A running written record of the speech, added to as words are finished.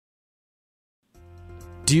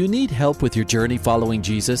Do you need help with your journey following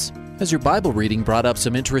Jesus? Has your Bible reading brought up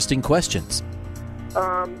some interesting questions?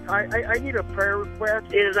 I need a prayer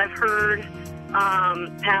request. I've heard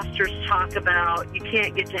pastors talk about you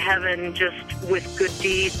can't get to heaven just with good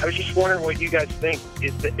deeds. I was just wondering what you guys think.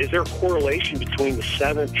 Is there a correlation between the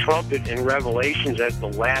seventh trumpet in Revelations as the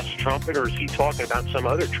last trumpet, or is he talking about some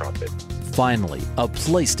other trumpet? Finally, a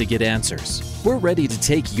place to get answers. We're ready to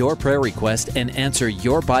take your prayer request and answer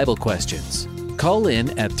your Bible questions. Call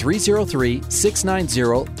in at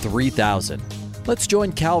 303-690-3000. Let's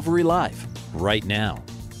join Calvary Live right now.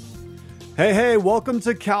 Hey, welcome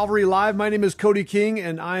to Calvary Live. My name is Cody King,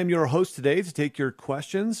 and I am your host today to take your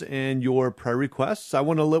questions and your prayer requests. I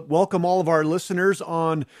want to welcome all of our listeners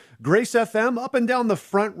on Grace FM up and down the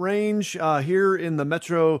Front Range here in the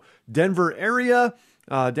Metro Denver area,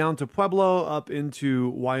 down to Pueblo, up into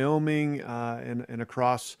Wyoming, and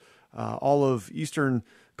across all of eastern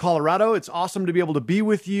Colorado. It's awesome to be able to be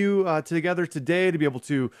with you together today, to be able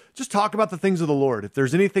to just talk about the things of the Lord. If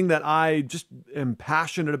there's anything that I just am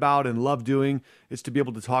passionate about and love doing, it's to be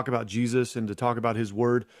able to talk about Jesus and to talk about His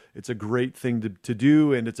Word. It's a great thing to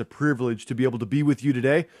do, and it's a privilege to be able to be with you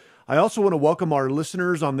today. I also want to welcome our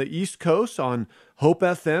listeners on the East Coast on Hope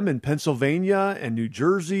FM in Pennsylvania and New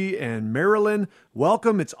Jersey and Maryland.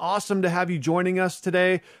 Welcome. It's awesome to have you joining us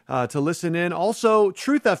today to listen in. Also,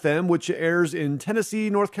 Truth FM, which airs in Tennessee,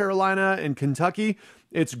 North Carolina, and Kentucky.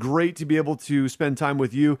 It's great to be able to spend time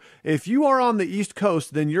with you. If you are on the East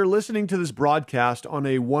Coast, then you're listening to this broadcast on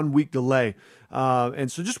a 1-week delay.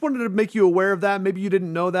 And so just wanted to make you aware of that. Maybe you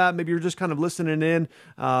didn't know that. Maybe you're just kind of listening in,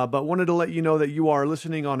 but wanted to let you know that you are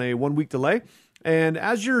listening on a 1-week delay. And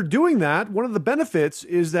as you're doing that, one of the benefits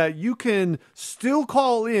is that you can still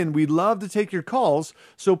call in. We'd love to take your calls.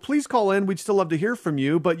 So please call in. We'd still love to hear from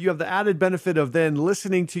you, but you have the added benefit of then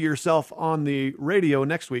listening to yourself on the radio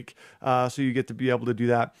next week. So you get to be able to do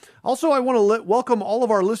that. Also, I want to welcome all of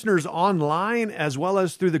our listeners online as well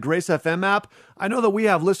as through the Grace FM app. I know that we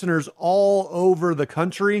have listeners all over the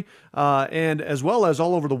country and as well as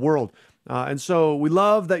all over the world. And so we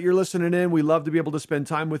love that you're listening in. We love to be able to spend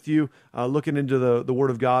time with you, looking into the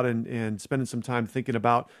Word of God and spending some time thinking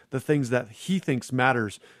about the things that He thinks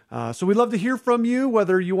matters. So we'd love to hear from you,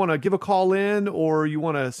 whether you want to give a call in or you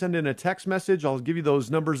want to send in a text message. I'll give you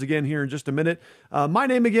those numbers again here in just a minute. My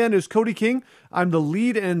name again is Cody King. I'm the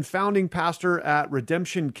lead and founding pastor at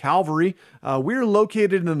Redemption Calvary. We're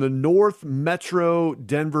located in the North Metro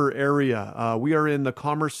Denver area. We are in the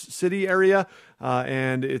Commerce City area.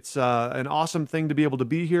 And it's an awesome thing to be able to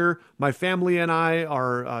be here. My family and I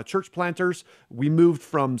are church planters. We moved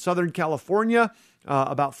from Southern California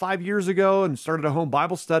about 5 years ago and started a home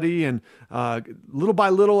Bible study. And little by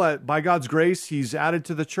little, by God's grace, He's added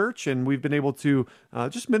to the church. And we've been able to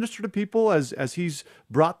just minister to people as He's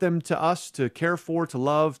brought them to us to care for, to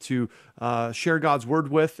love, to share God's Word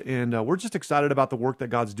with. And we're just excited about the work that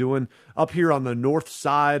God's doing up here on the north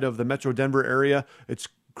side of the Metro Denver area. It's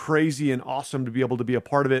crazy and awesome to be able to be a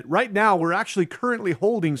part of it. Right now, we're actually currently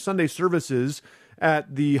holding Sunday services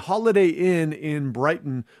at the Holiday Inn in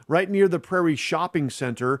Brighton, right near the Prairie Shopping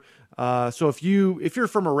Center. So if you're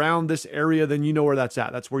from around this area, then you know where that's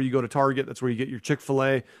at. That's where you go to Target. That's where you get your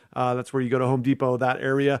Chick-fil-A. That's where you go to Home Depot, that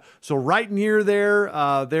area. So right near there,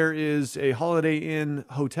 there is a Holiday Inn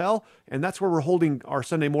hotel, and that's where we're holding our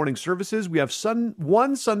Sunday morning services. We have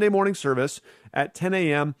one Sunday morning service at 10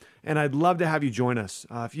 a.m., and I'd love to have you join us.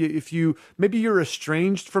 If you maybe you're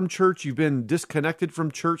estranged from church, you've been disconnected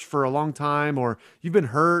from church for a long time, or you've been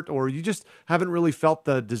hurt, or you just haven't really felt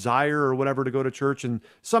the desire or whatever to go to church, and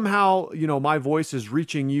somehow, my voice is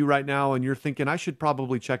reaching you right now, and you're thinking, I should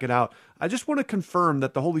probably check it out. I just want to confirm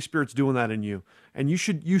that the Holy Spirit's doing that in you, and you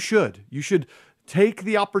should take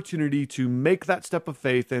the opportunity to make that step of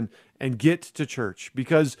faith and get to church,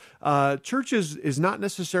 because church is not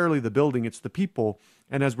necessarily the building, it's the people.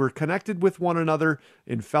 And as we're connected with one another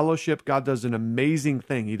in fellowship, God does an amazing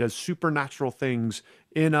thing. He does supernatural things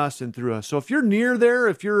in us and through us. So if you're near there,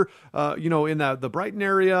 if you're in the Brighton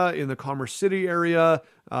area, in the Commerce City area,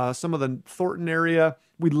 some of the Thornton area,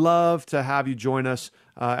 we'd love to have you join us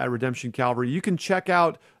at Redemption Calvary. You can check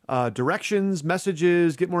out directions,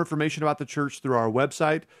 messages, get more information about the church through our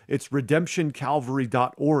website. It's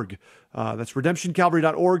redemptioncalvary.org. That's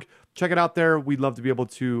redemptioncalvary.org. Check it out there. We'd love to be able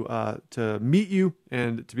to meet you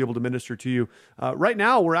and to be able to minister to you. Right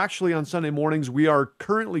now, we're actually on Sunday mornings. We are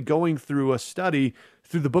currently going through a study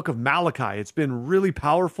through the book of Malachi. It's been really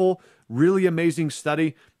powerful, really amazing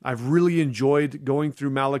study. I've really enjoyed going through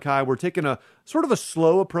Malachi. We're taking a sort of a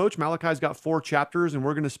slow approach. Malachi's got 4 chapters, and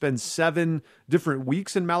we're going to spend 7 different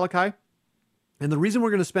weeks in Malachi. And the reason we're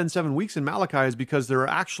going to spend 7 weeks in Malachi is because there are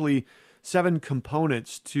actually seven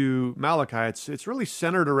components to Malachi. It's really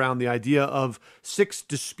centered around the idea of 6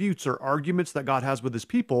 disputes or arguments that God has with his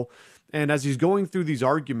people. And as he's going through these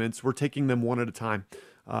arguments, we're taking them one at a time.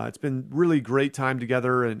 It's been really great time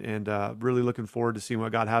together, and really looking forward to seeing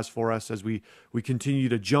what God has for us as we continue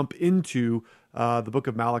to jump into the book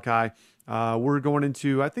of Malachi. We're going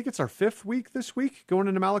into, I think it's our 5th week this week, going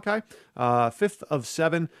into Malachi, 5th of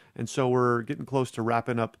 7. And so we're getting close to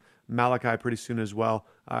wrapping up Malachi pretty soon as well.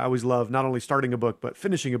 I always love not only starting a book, but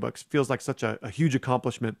finishing a book. It feels like such a huge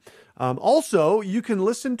accomplishment. Also, you can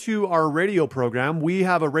listen to our radio program. We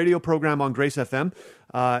have a radio program on Grace FM,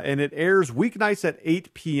 and it airs weeknights at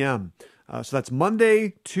 8 p.m. So that's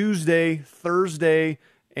Monday, Tuesday, Thursday,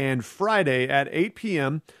 and Friday at 8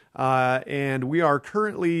 p.m. And we are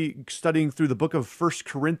currently studying through the book of 1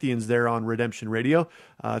 Corinthians there on Redemption Radio.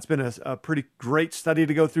 It's been a pretty great study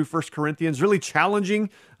to go through 1 Corinthians, really challenging.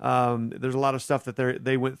 There's a lot of stuff that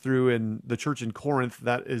they went through in the church in Corinth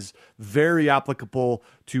that is very applicable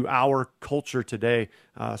to our culture today.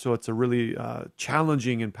 So it's a really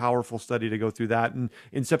challenging and powerful study to go through that. And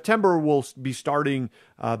in September, we'll be starting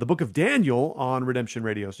the book of Daniel on Redemption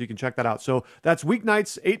Radio. So you can check that out. So that's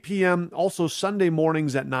weeknights, 8 p.m., also Sunday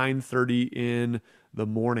mornings at 9:30 in the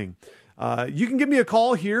morning. You can give me a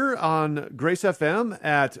call here on Grace FM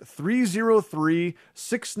at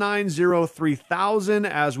 303-690-3000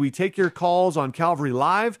 as we take your calls on Calvary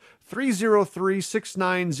Live,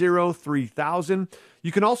 303-690-3000.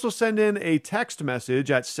 You can also send in a text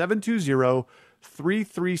message at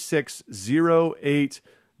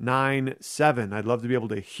 720-336-0897. I'd love to be able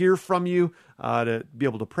to hear from you, to be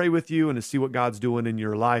able to pray with you, and to see what God's doing in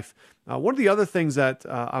your life. One of the other things that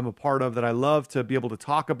I'm a part of that I love to be able to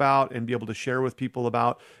talk about and be able to share with people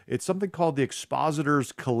about, it's something called the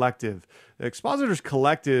Expositors Collective. The Expositors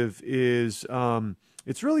Collective is,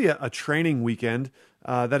 it's really a training weekend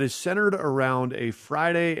that is centered around a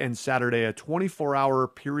Friday and Saturday, a 24-hour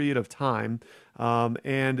period of time.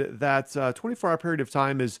 And that 24-hour period of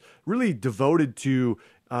time is really devoted to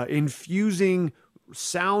infusing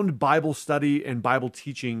sound Bible study and Bible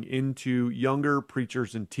teaching into younger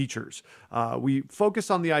preachers and teachers. We focus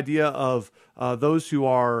on the idea of those who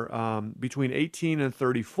are between 18 and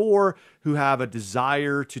 34 who have a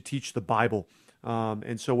desire to teach the Bible.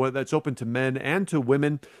 And so that's open to men and to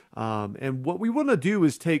women. And what we want to do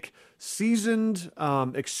is take seasoned,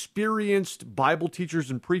 experienced Bible teachers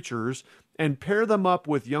and preachers and pair them up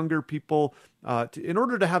with younger people in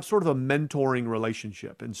order to have sort of a mentoring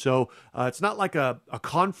relationship. And so it's not like a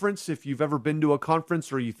conference. If you've ever been to a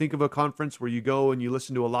conference, or you think of a conference where you go and you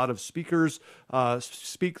listen to a lot of speakers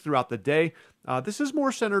speak throughout the day, this is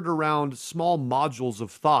more centered around small modules of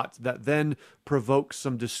thought that then provoke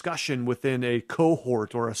some discussion within a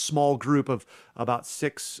cohort or a small group of about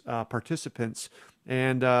 6 participants.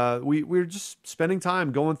 And we're just spending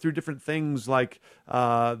time going through different things like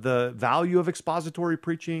the value of expository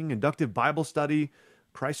preaching, inductive Bible study,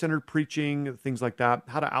 Christ-centered preaching, things like that,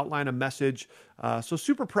 how to outline a message. So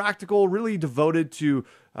super practical, really devoted to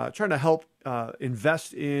trying to help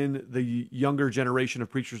invest in the younger generation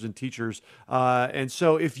of preachers and teachers. And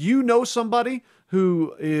so if you know somebody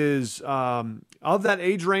who is of that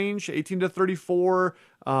age range, 18 to 34,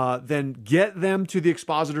 then get them to the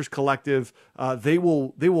Expositors Collective. They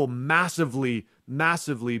will massively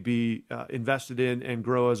be invested in and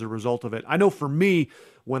grow as a result of it. I know for me,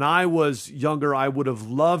 when I was younger, I would have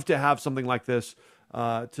loved to have something like this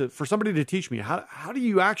for somebody to teach me. How do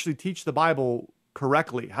you actually teach the Bible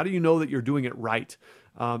correctly? How do you know that you're doing it right?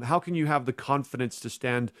 How can you have the confidence to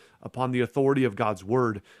stand upon the authority of God's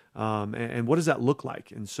word? And what does that look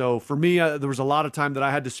like? And so for me, there was a lot of time that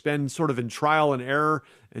I had to spend sort of in trial and error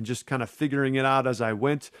and just kind of figuring it out as I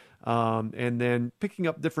went. And then picking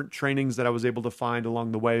up different trainings that I was able to find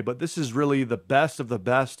along the way. But this is really the best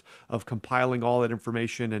of compiling all that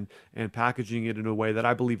information and packaging it in a way that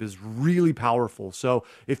I believe is really powerful. So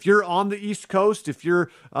if you're on the East Coast, if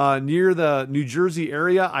you're near the New Jersey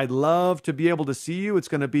area, I'd love to be able to see you. It's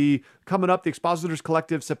going to be coming up, the Expositors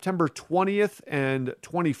Collective, September 20th and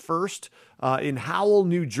 21st in Howell,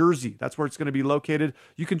 New Jersey. That's where it's going to be located.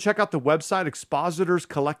 You can check out the website,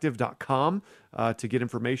 expositorscollective.com, to get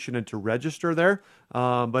information and to register there.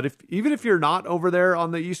 But even if you're not over there on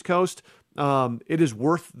the East Coast, it is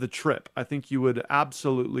worth the trip. I think you would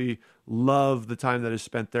absolutely love the time that is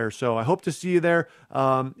spent there. So I hope to see you there.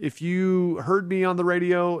 If you heard me on the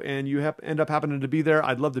radio and you end up happening to be there,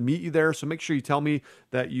 I'd love to meet you there. So make sure you tell me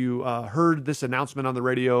that you heard this announcement on the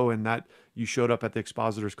radio and that you showed up at the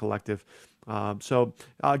Expositors Collective. So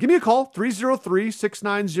give me a call,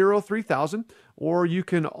 303-690-3000, or you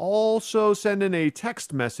can also send in a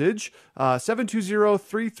text message,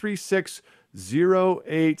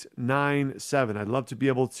 720-336-0897. I'd love to be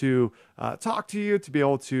able to talk to you, to be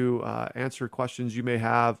able to answer questions you may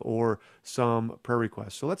have or some prayer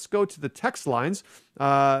requests. So let's go to the text lines.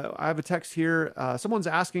 I have a text here. Someone's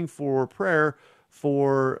asking for prayer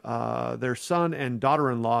for their son and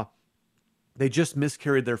daughter-in-law. They just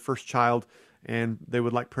miscarried their first child, and they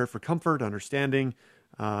would like prayer for comfort, understanding,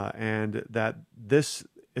 and that this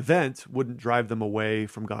event wouldn't drive them away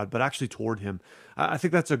from God, but actually toward Him. I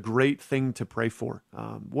think that's a great thing to pray for.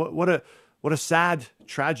 What a sad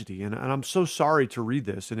tragedy, and I'm so sorry to read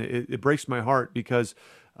this, and it breaks my heart because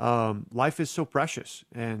life is so precious,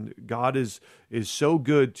 and God is so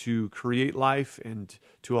good to create life and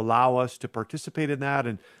to allow us to participate in that.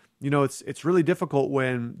 And you know, it's really difficult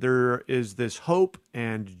when there is this hope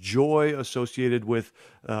and joy associated with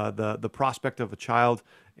the prospect of a child,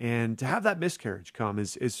 and to have that miscarriage come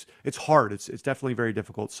it's hard. It's definitely very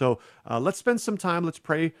difficult. So let's spend some time. Let's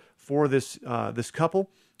pray for this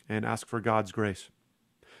couple and ask for God's grace.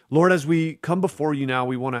 Lord, as we come before you now,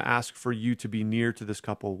 we want to ask for you to be near to this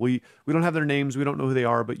couple. We don't have their names. We don't know who they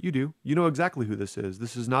are, but you do. You know exactly who this is.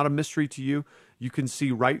 This is not a mystery to you. You can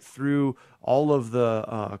see right through all of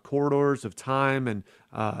the corridors of time and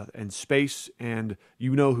space, and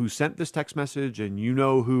you know who sent this text message, and you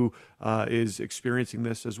know who is experiencing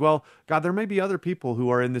this as well. God, there may be other people who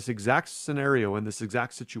are in this exact scenario, in this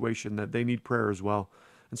exact situation, that they need prayer as well.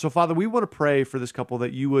 And so, Father, we want to pray for this couple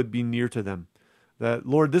that you would be near to them. That,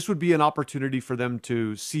 Lord, this would be an opportunity for them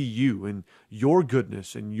to see you and your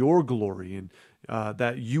goodness and your glory, and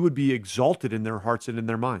that you would be exalted in their hearts and in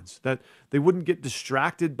their minds, that they wouldn't get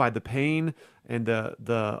distracted by the pain and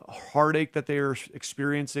the heartache that they are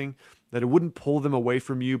experiencing, that it wouldn't pull them away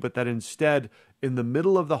from you, but that instead, in the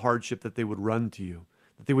middle of the hardship, that they would run to you,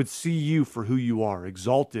 that they would see you for who you are,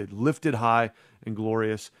 exalted, lifted high and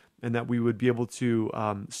glorious, and that we would be able to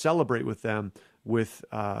celebrate with them with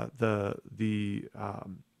the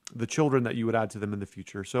children that you would add to them in the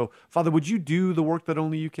future. So, Father, would you do the work that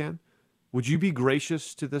only you can? Would you be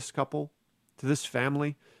gracious to this couple, to this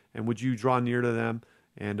family, and would you draw near to them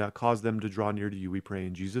and cause them to draw near to you? We pray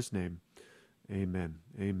in Jesus' name. Amen.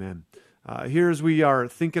 Amen. Here, as we are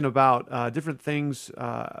thinking about different things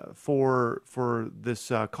for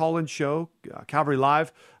this call-in show, Calvary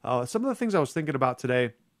Live, some of the things I was thinking about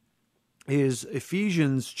today is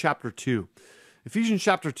Ephesians chapter 2. Ephesians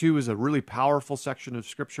chapter 2 is a really powerful section of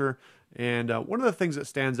Scripture, and one of the things that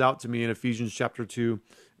stands out to me in Ephesians chapter 2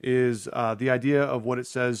 is the idea of what it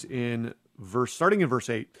says starting in verse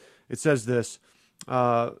 8. It says this,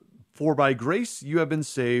 "For by grace you have been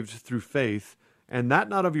saved through faith, and that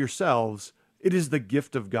not of yourselves, it is the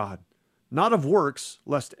gift of God, not of works,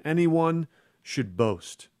 lest anyone should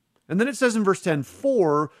boast." And then it says in verse 10,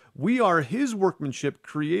 "For we are his workmanship,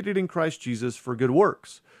 created in Christ Jesus for good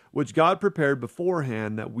works, which God prepared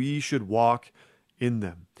beforehand that we should walk in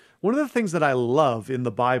them." One of the things that I love in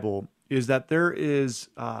the Bible is that there's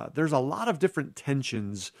a lot of different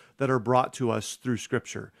tensions that are brought to us through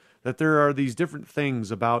Scripture. That there are these different things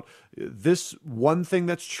about this one thing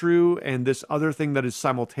that's true and this other thing that is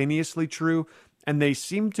simultaneously true, and they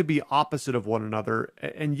seem to be opposite of one another.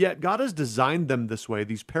 And yet God has designed them this way,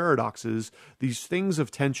 these paradoxes, these things of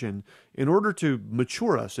tension, in order to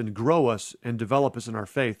mature us and grow us and develop us in our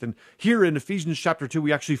faith. And here in Ephesians chapter 2,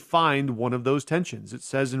 we actually find one of those tensions. It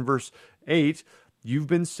says in verse 8, "You've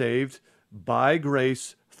been saved by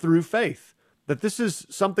grace through faith." That this is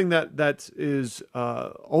something that is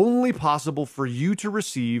only possible for you to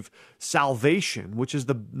receive salvation, which is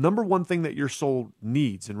the number one thing that your soul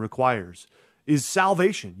needs and requires, is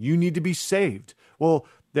salvation. You need to be saved. Well,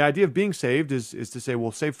 the idea of being saved is to say,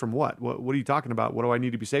 well, saved from what? What are you talking about? What do I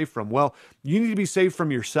need to be saved from? Well, you need to be saved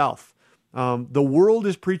from yourself. The world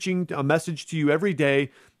is preaching a message to you every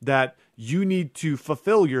day that you need to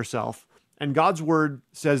fulfill yourself. And God's word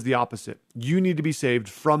says the opposite. You need to be saved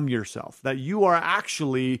from yourself, that you are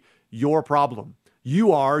actually your problem.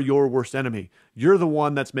 You are your worst enemy. You're the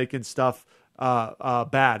one that's making stuff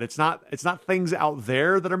bad. It's not things out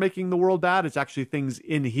there that are making the world bad. It's actually things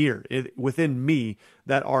in here, within me,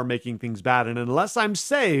 that are making things bad. And unless I'm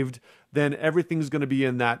saved, then everything's going to be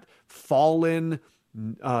in that fallen,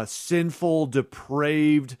 sinful,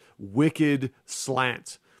 depraved, wicked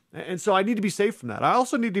slant. And so I need to be saved from that. I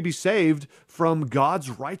also need to be saved from God's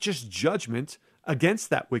righteous judgment against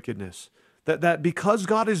that wickedness. That because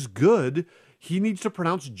God is good, he needs to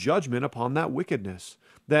pronounce judgment upon that wickedness.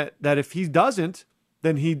 That if he doesn't,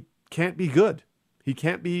 then he can't be good. He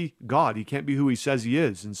can't be God. He can't be who he says he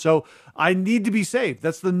is. And so I need to be saved.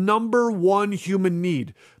 That's the number one human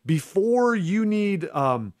need. Before you need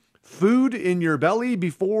food in your belly,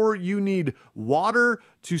 before you need water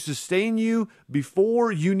to sustain you,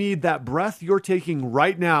 before you need that breath you're taking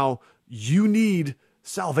right now, you need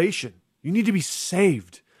salvation. You need to be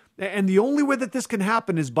saved. And the only way that this can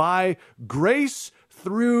happen is by grace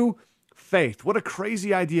through faith. What a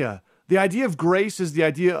crazy idea. The idea of grace is the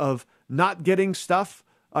idea of not getting stuff,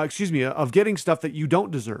 of getting stuff that you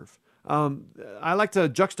don't deserve. I like to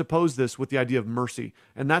juxtapose this with the idea of mercy.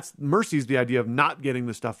 And mercy is the idea of not getting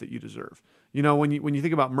the stuff that you deserve. You know, when you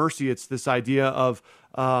think about mercy, it's this idea of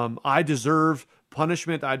I deserve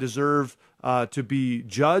punishment, I deserve to be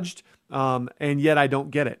judged, and yet I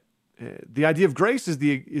don't get it. The idea of grace is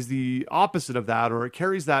the opposite of that, or it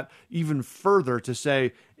carries that even further to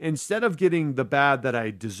say, instead of getting the bad that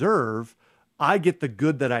I deserve, I get the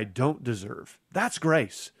good that I don't deserve. That's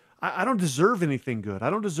grace. I don't deserve anything good.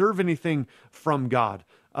 I don't deserve anything from God.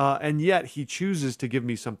 And yet he chooses to give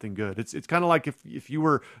me something good. It's kind of like if you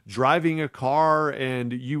were driving a car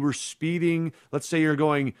and you were speeding, let's say you're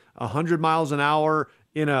going 100 miles an hour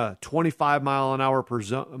in a 25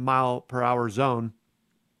 mile per hour zone,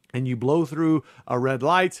 and you blow through a red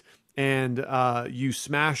light and you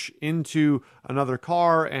smash into another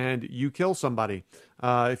car and you kill somebody.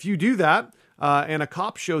 If you do that, and a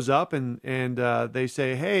cop shows up and they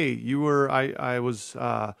say, "Hey, I was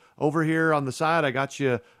over here on the side. I got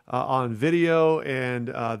you on video and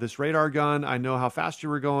this radar gun. I know how fast you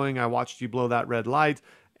were going. I watched you blow that red light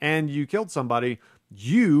and you killed somebody."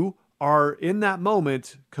 You are in that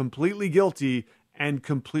moment completely guilty and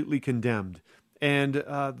completely condemned. And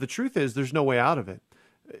the truth is, there's no way out of it.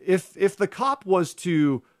 If the cop was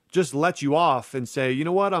to just let you off and say, "You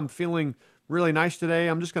know what, I'm feeling really nice today,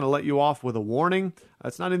 I'm just going to let you off with a warning.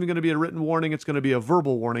 It's not even going to be a written warning. It's going to be a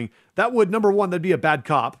verbal warning." That would, number one, that'd be a bad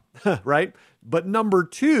cop, right? But number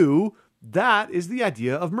two, that is the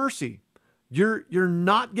idea of mercy. You're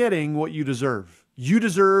not getting what you deserve. You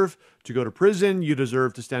deserve to go to prison. You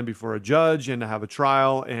deserve to stand before a judge and to have a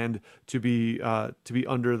trial and to be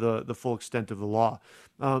under the full extent of the law.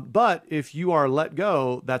 But if you are let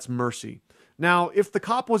go, that's mercy. Now, if the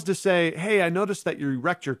cop was to say, "Hey, I noticed that you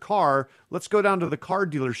wrecked your car. Let's go down to the car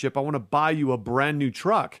dealership. I want to buy you a brand new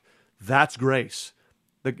truck." That's grace.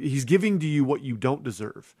 He's giving to you what you don't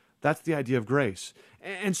deserve. That's the idea of grace.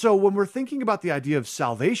 And so when we're thinking about the idea of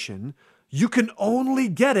salvation, you can only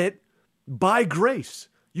get it by grace.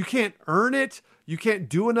 You can't earn it. You can't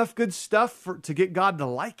do enough good stuff to get God to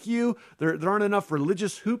like you. There aren't enough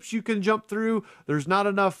religious hoops you can jump through. There's not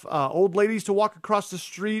enough old ladies to walk across the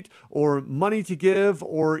street, or money to give,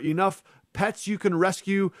 or enough pets you can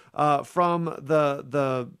rescue from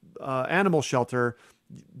the animal shelter.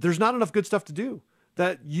 There's not enough good stuff to do.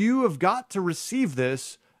 That you have got to receive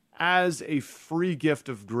this as a free gift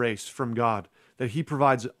of grace from God, that he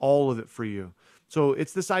provides all of it for you. So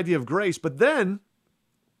it's this idea of grace, but then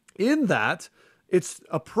in that, it's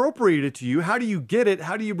appropriated to you. How do you get it?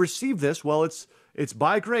 How do you receive this? Well, it's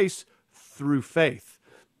by grace through faith.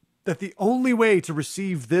 That the only way to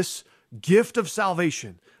receive this gift of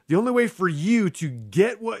salvation, the only way for you to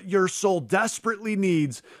get what your soul desperately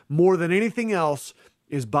needs more than anything else,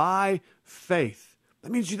 is by faith.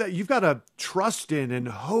 That means that you've got to trust in and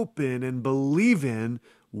hope in and believe in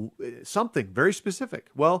something very specific.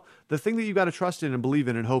 Well, the thing that you've got to trust in and believe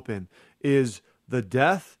in and hope in is the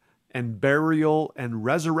death and burial and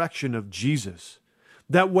resurrection of Jesus.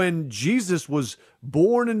 That when Jesus was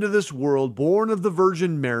born into this world, born of the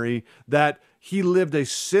Virgin Mary, that he lived a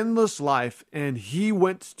sinless life and he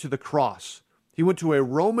went to the cross. He went to a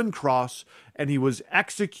Roman cross and he was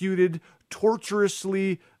executed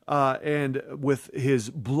torturously and with his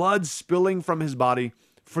blood spilling from his body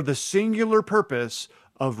for the singular purpose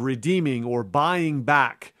of redeeming or buying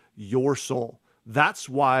back your soul. That's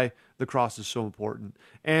why the cross is so important.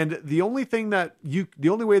 And the only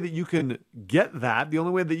way that you can get that, the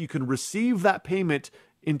only way that you can receive that payment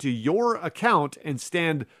into your account and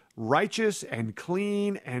stand righteous and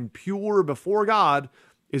clean and pure before God,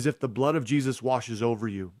 is if the blood of Jesus washes over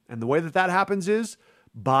you. And the way that happens is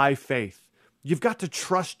by faith. You've got to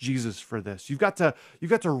trust Jesus for this. You've got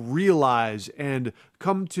to realize and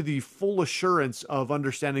come to the full assurance of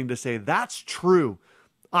understanding to say, that's true.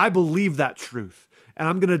 I believe that truth. And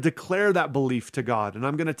I'm going to declare that belief to God. And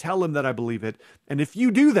I'm going to tell him that I believe it. And if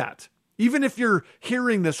you do that, Even if you're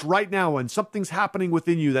hearing this right now and something's happening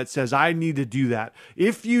within you that says, I need to do that.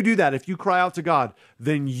 If you do that, if you cry out to God,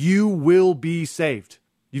 then you will be saved.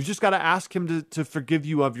 You've just got to ask him to forgive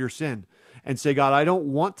you of your sin and say, God, I don't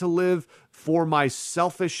want to live for my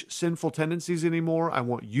selfish, sinful tendencies anymore. I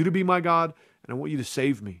want you to be my God, and I want you to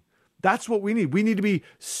save me. That's what we need. We need to be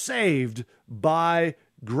saved by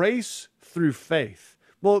grace through faith.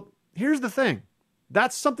 Well, here's the thing.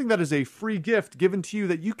 That's something that is a free gift given to you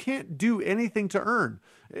that you can't do anything to earn.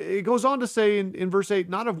 It goes on to say in verse 8,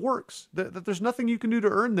 not of works, that there's nothing you can do to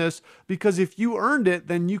earn this, because if you earned it,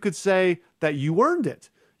 then you could say that you earned it.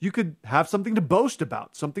 You could have something to boast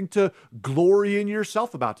about, something to glory in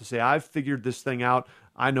yourself about, to say, I've figured this thing out.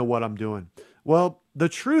 I know what I'm doing. Well, the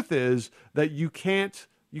truth is that you can't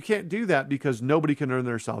do that, because nobody can earn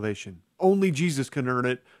their salvation. Only Jesus can earn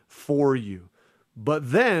it for you.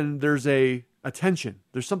 But then there's a tension.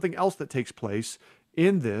 There's something else that takes place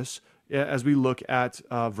in this as we look at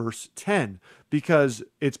verse 10, because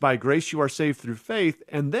it's by grace you are saved through faith.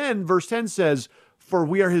 And then verse 10 says, for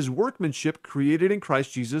we are his workmanship created in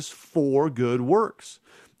Christ Jesus for good works.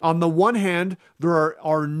 On the one hand, there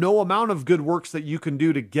are no amount of good works that you can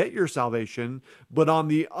do to get your salvation. But on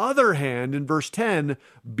the other hand, in verse 10,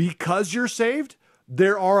 because you're saved,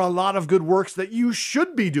 there are a lot of good works that you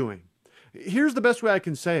should be doing. Here's the best way I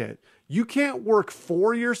can say it. You can't work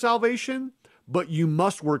for your salvation, but you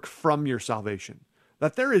must work from your salvation.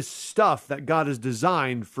 That there is stuff that God has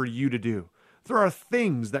designed for you to do. There are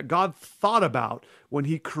things that God thought about when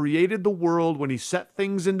he created the world, when he set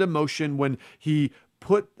things into motion, when he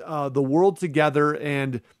put the world together,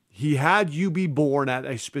 and he had you be born at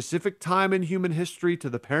a specific time in human history to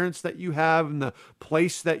the parents that you have and the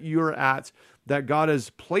place that you're at, that God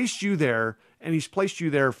has placed you there, and he's placed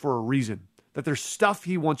you there for a reason. That there's stuff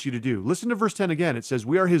he wants you to do. Listen to verse 10 again. It says,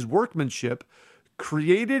 we are his workmanship,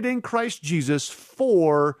 created in Christ Jesus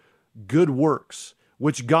for good works,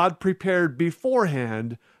 which God prepared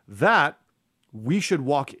beforehand that we should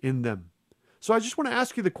walk in them. So I just want to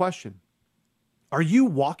ask you the question. Are you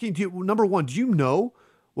walking? Number one, do you know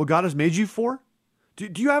what God has made you for?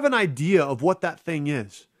 Do you have an idea of what that thing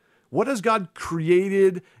is? What has God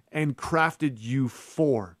created and crafted you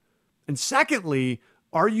for? And secondly,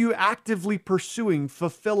 are you actively pursuing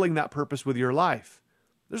fulfilling that purpose with your life?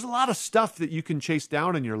 There's a lot of stuff that you can chase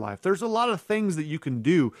down in your life. There's a lot of things that you can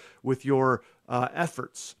do with your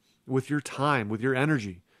efforts, with your time, with your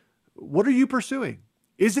energy. What are you pursuing?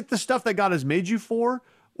 Is it the stuff that God has made you for,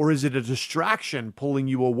 or is it a distraction pulling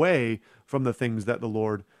you away from the things that the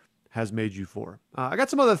Lord has made you for? I got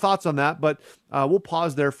some other thoughts on that, but we'll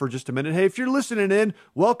pause there for just a minute. Hey, if you're listening in,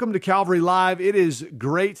 welcome to Calvary Live. It is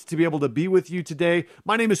great to be able to be with you today.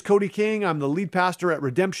 My name is Cody King. I'm the lead pastor at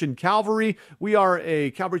Redemption Calvary. We are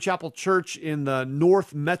a Calvary Chapel church in the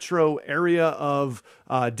North Metro area of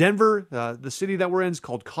Denver. The city that we're in is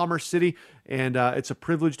called Commerce City, and it's a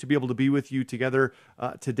privilege to be able to be with you together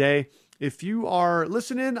today. If you are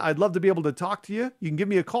listening, I'd love to be able to talk to you. You can give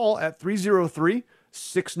me a call at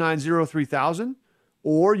 303-690-3000,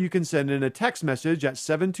 or you can send in a text message at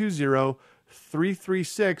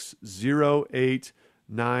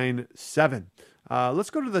 720-336-0897. Let's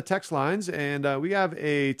go to the text lines, and we have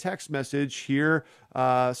a text message here.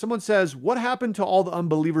 Someone says, what happened to all the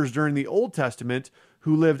unbelievers during the Old Testament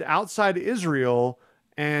who lived outside Israel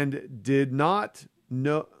and did not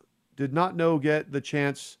get the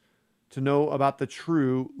chance to know about the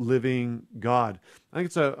true living God? I think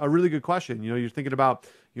it's a really good question. You're thinking about,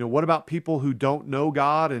 what about people who don't know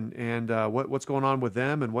God and what's going on with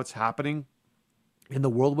them and what's happening in the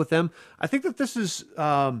world with them? I think that this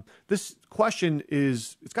question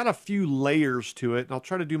it's got a few layers to it, and I'll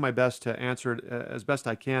try to do my best to answer it as best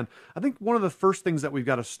I can. I think one of the first things that we've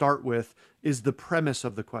got to start with is the premise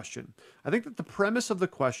of the question. I think that the premise of the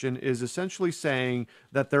question is essentially saying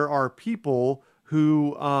that there are people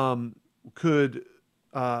who could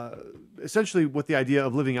essentially, with the idea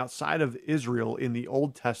of living outside of Israel in the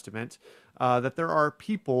Old Testament, that there are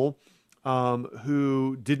people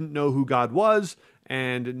who didn't know who God was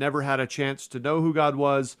and never had a chance to know who God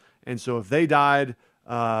was. And so if they died,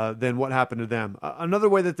 then what happened to them? Another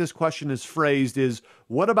way that this question is phrased is,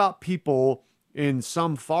 what about people in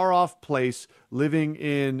some far off place living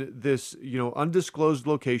in this, undisclosed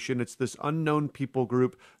location? It's this unknown people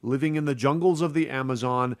group living in the jungles of the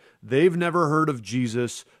Amazon. They've never heard of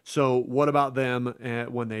Jesus. So what about them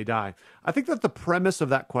when they die? I think that the premise of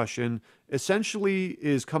that question essentially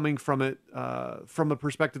is coming from it, from a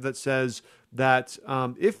perspective that says that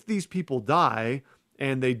if these people die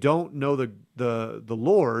and they don't know the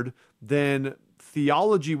Lord, then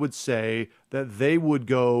theology would say that they would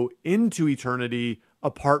go into eternity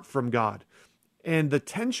apart from God? And the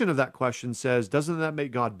tension of that question says, doesn't that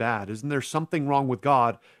make God bad? Isn't there something wrong with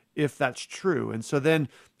God if that's true? And so then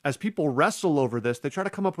as people wrestle over this, they try to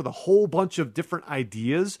come up with a whole bunch of different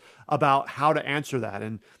ideas about how to answer that.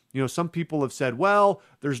 And, some people have said, well,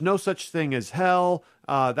 there's no such thing as hell.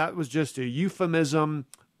 That was just a euphemism.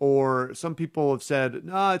 Or some people have said,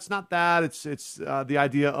 no, it's not that. It's the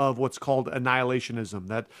idea of what's called annihilationism,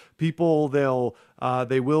 that people,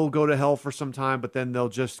 they will go to hell for some time, but then they'll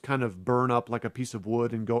just kind of burn up like a piece of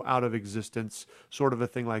wood and go out of existence, sort of a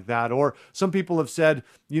thing like that. Or some people have said,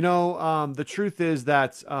 the truth is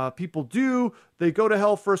that people they go to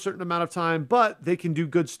hell for a certain amount of time, but they can do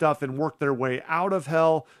good stuff and work their way out of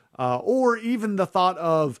hell. Or even the thought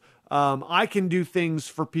of, I can do things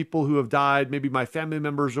for people who have died, maybe my family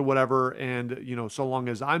members or whatever. And, so long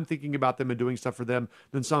as I'm thinking about them and doing stuff for them,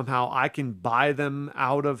 then somehow I can buy them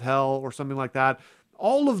out of hell or something like that.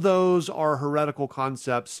 All of those are heretical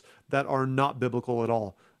concepts that are not biblical at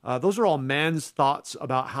all. Those are all man's thoughts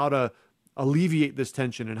about how to alleviate this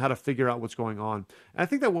tension and how to figure out what's going on. And I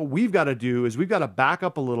think that what we've got to do is we've got to back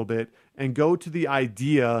up a little bit and go to the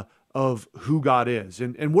idea of who God is.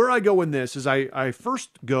 And where I go in this is I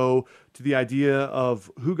first go to the idea of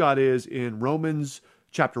who God is in Romans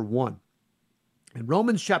chapter 1. In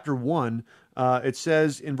Romans chapter 1, it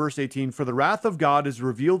says in verse 18, "For the wrath of God is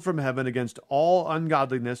revealed from heaven against all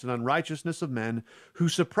ungodliness and unrighteousness of men who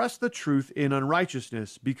suppress the truth in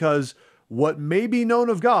unrighteousness, because what may be known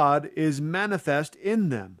of God is manifest in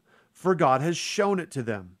them, for God has shown it to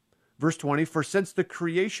them." Verse 20, "For since the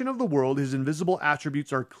creation of the world, his invisible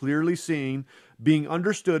attributes are clearly seen, being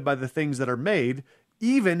understood by the things that are made,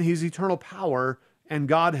 even his eternal power and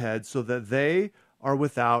Godhead, so that they are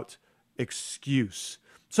without excuse."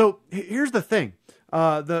 So here's the thing.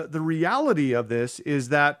 The reality of this is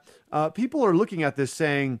that people are looking at this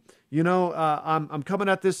saying, I'm coming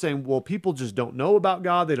at this saying, well, people just don't know about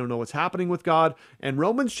God. They don't know what's happening with God. And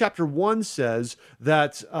Romans chapter 1 says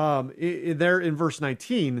that there in verse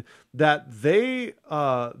 19, that they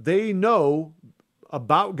know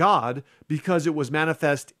about God because it was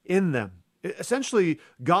manifest in them. Essentially,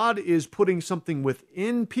 God is putting something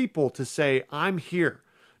within people to say, I'm here.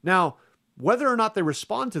 Now, whether or not they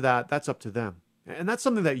respond to that, that's up to them. And that's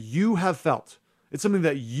something that you have felt. It's something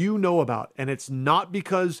that you know about. And it's not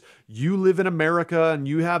because you live in America and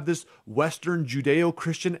you have this Western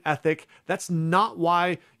Judeo-Christian ethic. That's not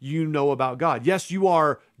why you know about God. Yes, you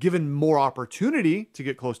are given more opportunity to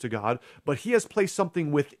get close to God, but he has placed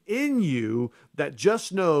something within you that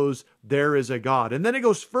just knows there is a God. And then it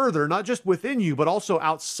goes further, not just within you, but also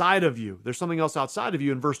outside of you. There's something else outside of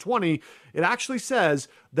you. In verse 20, it actually says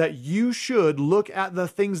that you should look at the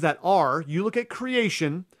things that are. You look at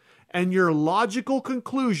creation, and your logical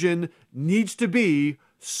conclusion needs to be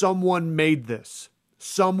someone made this.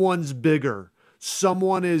 Someone's bigger.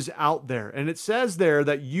 Someone is out there. And it says there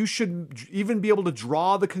that you should even be able to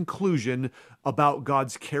draw the conclusion about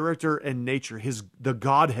God's character and nature, the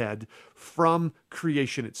Godhead, from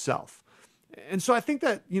creation itself. And so I think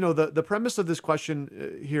that, the premise of this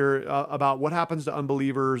question here about what happens to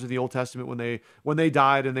unbelievers in the Old Testament when they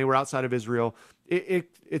died and they were outside of Israel,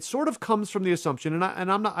 it sort of comes from the assumption,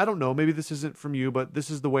 I don't know, maybe this isn't from you, but this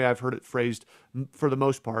is the way I've heard it phrased for the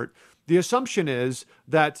most part. The assumption is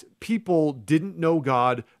that people didn't know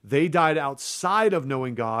God, they died outside of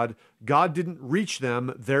knowing God, God didn't reach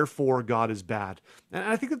them, therefore God is bad. And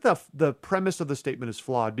I think that the premise of the statement is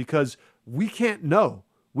flawed because we can't know.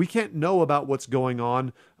 We can't know about what's going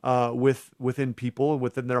on within people and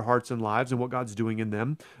within their hearts and lives and what God's doing in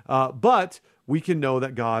them. But we can know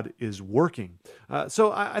that God is working.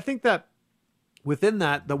 So I think that within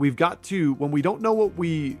that we've got to, when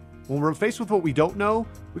we're faced with what we don't know,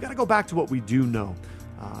 we got to go back to what we do know.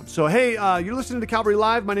 So, hey, you're listening to Calvary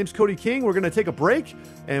Live. My name's Cody King. We're going to take a break,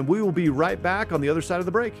 and we will be right back on the other side of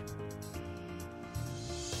the break.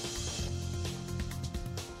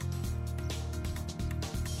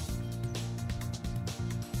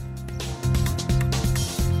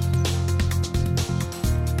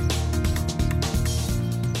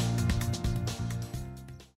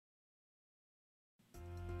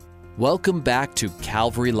 Welcome back to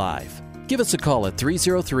Calvary Live. Give us a call at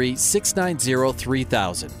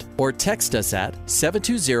 303-690-3000 or text us at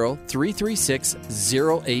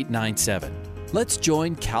 720-336-0897. Let's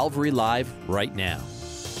join Calvary Live right now.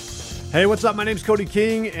 Hey, what's up? My name's Cody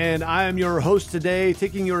King, and I am your host today,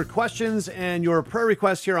 taking your questions and your prayer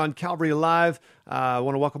requests here on Calvary Live. I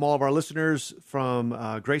want to welcome all of our listeners from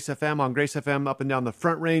Grace FM on Grace FM up and down the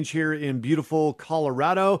Front Range here in beautiful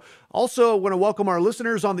Colorado. Also, want to welcome our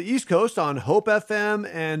listeners on the East Coast on Hope FM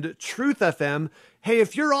and Truth FM Hey,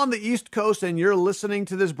 if you're on the East Coast and you're listening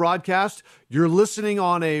to this broadcast, you're listening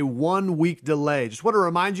on a 1-week delay. Just want to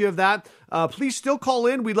remind you of that. Please still call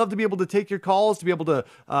in. We'd love to be able to take your calls, to be able to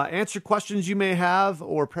answer questions you may have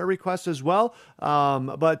or prayer requests as well.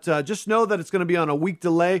 But just know that it's going to be on a week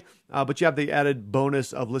delay, but you have the added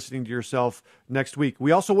bonus of listening to yourself next week.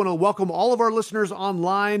 We also want to welcome all of our listeners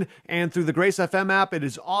online and through the Grace FM app. It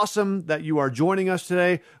is awesome that you are joining us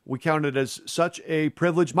today. We count it as such a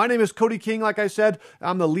privilege. My name is Cody King. Like I said,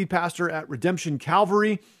 I'm the lead pastor at Redemption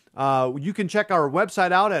Calvary. You can check our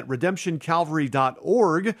website out at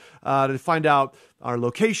redemptioncalvary.org to find out our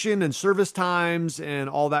location and service times and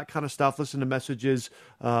all that kind of stuff. Listen to messages,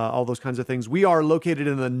 all those kinds of things. We are located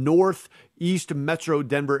in the Northeast Metro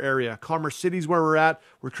Denver area. Commerce City is where we're at.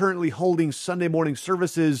 We're currently holding Sunday morning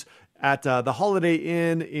services at the Holiday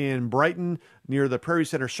Inn in Brighton near the Prairie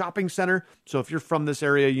Center Shopping Center. So if you're from this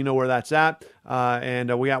area, you know where that's at.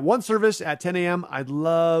 And we got one service at 10 a.m. I'd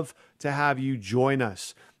love to have you join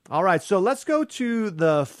us. All right, so let's go to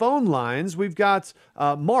the phone lines. We've got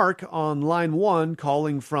Mark on line 1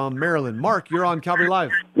 calling from Maryland. Mark, you're on Calvary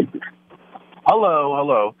Live.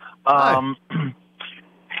 Hello. Hi.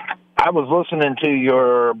 I was listening to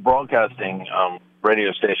your broadcasting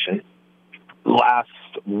radio station last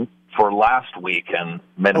week and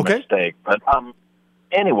made a mistake. But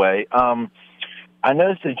anyway, I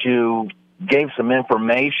noticed that you gave some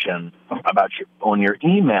information about on your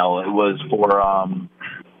email. It was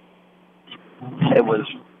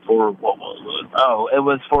for what was it? Oh, it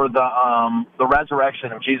was for the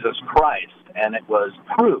resurrection of Jesus Christ, and it was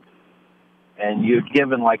proof. And you'd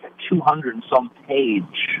given like a 200 and some page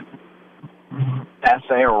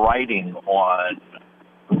essay or writing on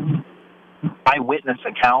eyewitness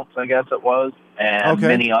accounts, I guess it was, and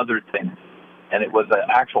many other things. And it was an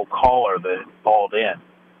actual caller that called in.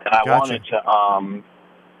 And I wanted to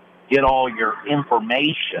get all your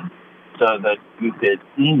information so that you could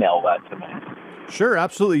email that to me. Sure,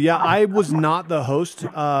 absolutely. Yeah, I was not the host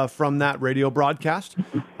from that radio broadcast,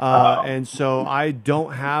 and so I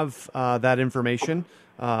don't have that information,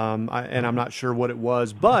 and I'm not sure what it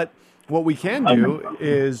was. But what we can do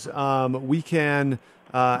is we can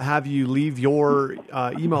have you leave your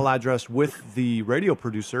email address with the radio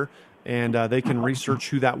producer, and they can research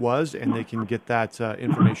who that was, and they can get that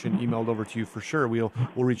information emailed over to you for sure. We'll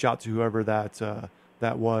reach out to whoever that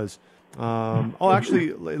was. Actually,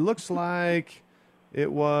 it looks like it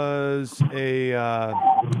was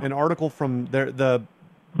an article from the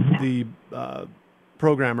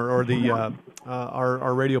programmer or the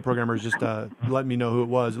our radio programmer is just letting me know who it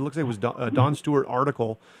was. It looks like it was a Don Stewart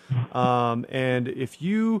article, and if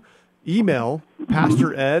you email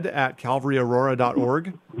Pastor Ed at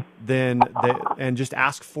calvaryaurora.org, and just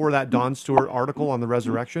ask for that Don Stewart article on the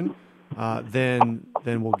resurrection, then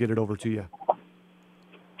we'll get it over to you.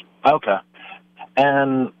 Okay.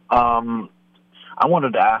 And I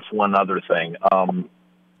wanted to ask one other thing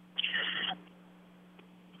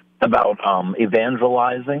about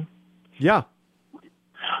evangelizing. Yeah.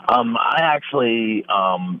 I actually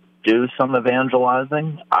do some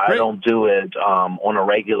evangelizing. Great. I don't do it on a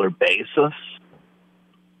regular basis,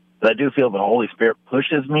 but I do feel the Holy Spirit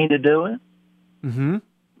pushes me to do it. Mm-hmm.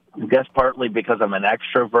 I guess partly because I'm an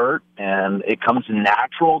extrovert, and it comes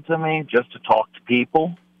natural to me just to talk to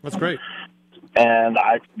people. That's great. And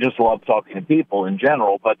I just love talking to people in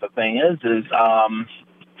general. But the thing is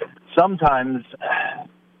sometimes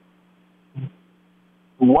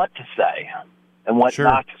what to say and what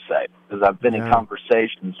not to say, because I've been in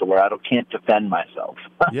conversations where I can't defend myself.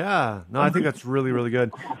 Yeah, no, I think that's really, really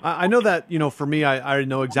good. I know that, for me, I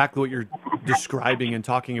know exactly what you're describing and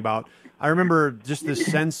talking about. I remember just this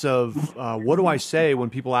sense of what do I say when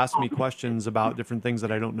people ask me questions about different things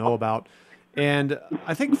that I don't know about. And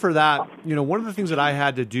I think for that, one of the things that I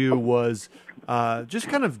had to do was just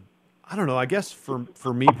kind of, I don't know, I guess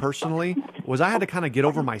for me personally, was I had to kind of get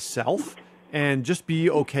over myself and just be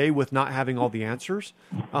okay with not having all the answers,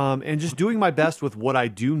 and just doing my best with what I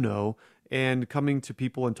do know, and coming to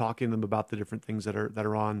people and talking to them about the different things that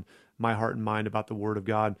are on my heart and mind about the Word of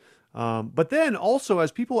God. But then also,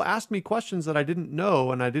 as people asked me questions that I didn't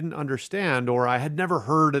know and I didn't understand, or I had never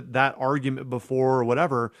heard that argument before or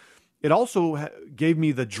whatever, it also gave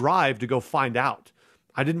me the drive to go find out.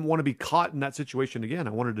 I didn't want to be caught in that situation again. I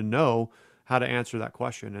wanted to know how to answer that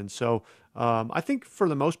question. And so I think for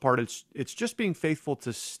the most part, it's just being faithful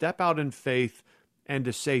to step out in faith and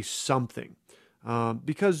to say something.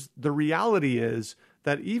 Because the reality is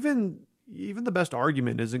that even the best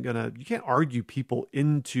argument you can't argue people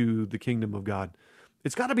into the kingdom of God.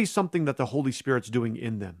 It's got to be something that the Holy Spirit's doing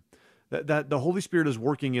in them, that the Holy Spirit is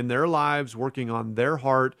working in their lives, working on their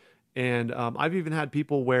heart, And I've even had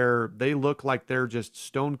people where they look like they're just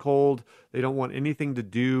stone cold. They don't want anything to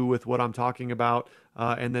do with what I'm talking about.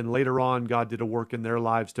 And then later on, God did a work in their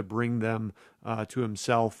lives to bring them to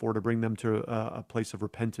himself, or to bring them to a place of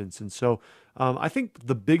repentance. And so I think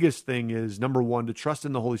the biggest thing is, number one, to trust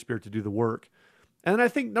in the Holy Spirit to do the work. And I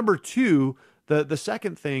think number two, the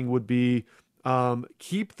second thing would be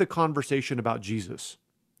keep the conversation about Jesus.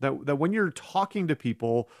 That when you're talking to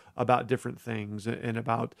people about different things and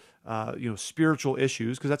about spiritual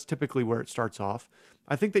issues, because that's typically where it starts off,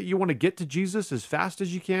 I think that you want to get to Jesus as fast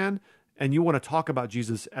as you can, and you want to talk about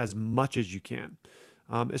Jesus as much as you can.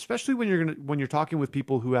 Especially when you're talking with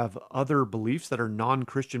people who have other beliefs that are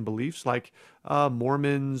non-Christian beliefs, like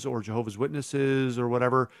Mormons or Jehovah's Witnesses or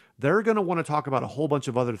whatever. They're going to want to talk about a whole bunch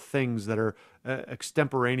of other things that are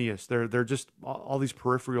extemporaneous. They're just all these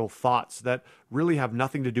peripheral thoughts that really have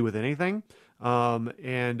nothing to do with anything.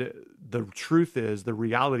 And the truth is, the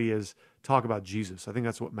reality is, talk about Jesus. I think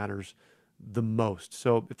that's what matters the most.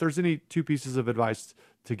 So if there's any two pieces of advice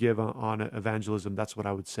to give on evangelism, that's what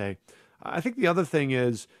I would say. I think the other thing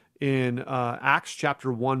is in Acts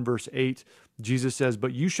chapter 1, verse 8, Jesus says,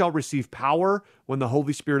 "But you shall receive power when the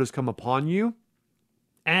Holy Spirit has come upon you,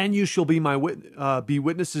 and you shall be my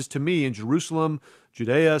witnesses to me in Jerusalem,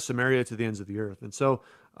 Judea, Samaria, to the ends of the earth." And so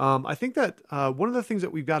I think that one of the things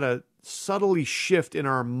that we've got to subtly shift in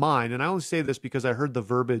our mind, and I only say this because I heard the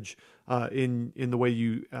verbiage in the way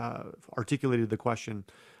you articulated the question.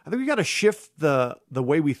 I think we got to shift the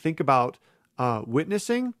way we think about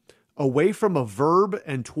witnessing away from a verb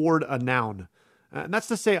and toward a noun. And that's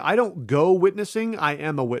to say, I don't go witnessing, I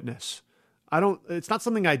am a witness. It's not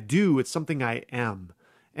something I do, it's something I am.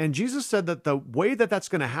 And Jesus said that the way that that's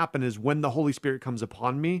going to happen is when the Holy Spirit comes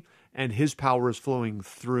upon me and his power is flowing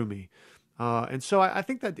through me. And so I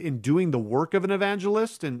think that in doing the work of an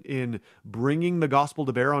evangelist and in bringing the gospel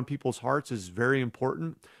to bear on people's hearts is very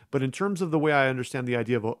important. But in terms of the way I understand the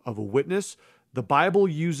idea of a witness, the Bible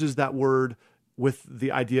uses that word with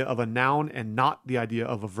the idea of a noun and not the idea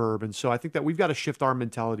of a verb. And so I think that we've got to shift our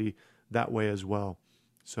mentality that way as well.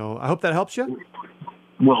 So I hope that helps you.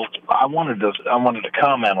 Well, I wanted to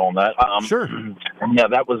comment on that. Sure. Yeah,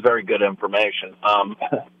 that was very good information.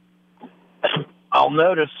 I'll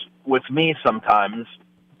notice with me sometimes,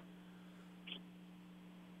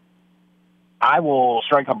 I will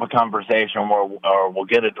strike up a conversation or we'll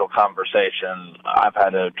get into a conversation. I've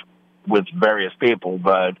had it with various people,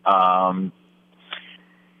 but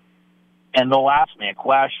and they'll ask me a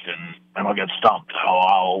question, and I'll get stumped.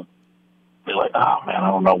 I'll be like, "Oh man, I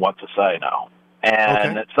don't know what to say now."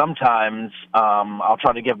 And sometimes I'll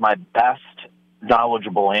try to give my best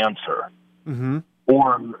knowledgeable answer,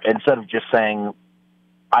 or instead of just saying,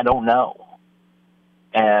 "I don't know,"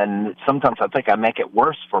 and sometimes I think I make it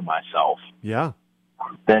worse for myself. Yeah.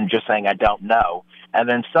 Than just saying I don't know. And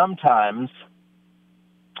then sometimes.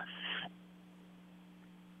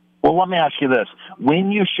 Well, let me ask you this.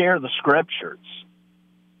 When you share the scriptures,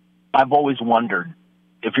 I've always wondered,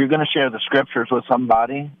 if you're going to share the scriptures with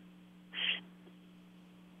somebody,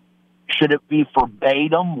 should it be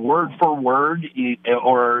verbatim, word for word,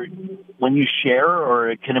 or when you share,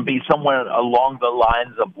 or can it be somewhere along the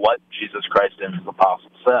lines of what Jesus Christ and his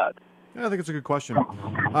apostles said? Yeah, I think it's a good question.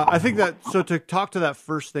 I think that, so to talk to that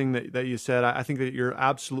first thing that you said, I think that you're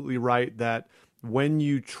absolutely right that when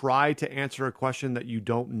you try to answer a question that you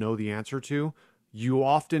don't know the answer to, you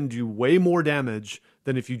often do way more damage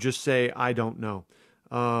than if you just say, "I don't know."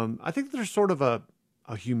 I think there's sort of a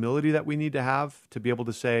humility that we need to have to be able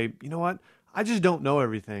to say, "You know what? I just don't know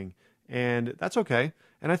everything." And that's okay.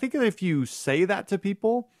 And I think that if you say that to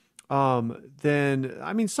people, then,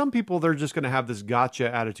 I mean, some people, they're just going to have this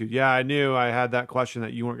gotcha attitude. "Yeah, I knew I had that question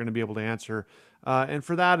that you weren't going to be able to answer." And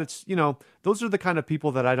for that, it's, those are the kind of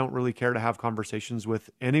people that I don't really care to have conversations with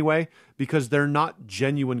anyway, because they're not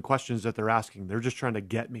genuine questions that they're asking. They're just trying to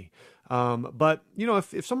get me. But,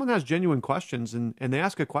 if someone has genuine questions and they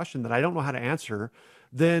ask a question that I don't know how to answer,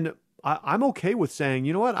 then I'm okay with saying,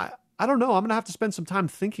 "You know what? I don't know. I'm going to have to spend some time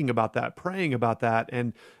thinking about that, praying about that,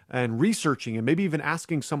 and researching, and maybe even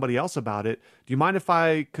asking somebody else about it. Do you mind if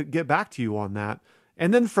I could get back to you on that?"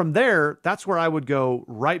 And then from there, that's where I would go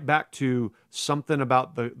right back to something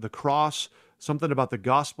about the cross, something about the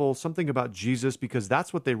gospel, something about Jesus, because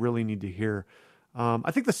that's what they really need to hear. I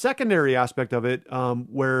think the secondary aspect of it,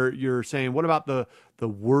 where you're saying, what about the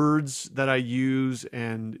words that I use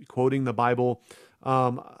and quoting the Bible?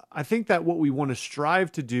 I think that what we want to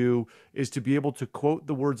strive to do is to be able to quote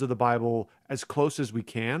the words of the Bible as close as we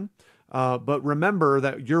can. But remember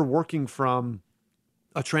that you're working from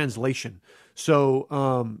a translation. So,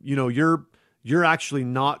 you're actually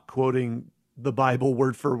not quoting the Bible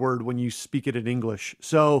word for word when you speak it in English.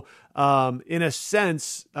 So, in a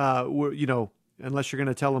sense, unless you're going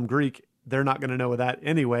to tell them Greek, they're not going to know that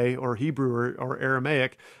anyway, or Hebrew or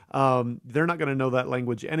Aramaic. They're not going to know that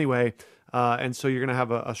language anyway. And so you're going to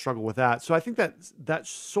have a struggle with that. So I think that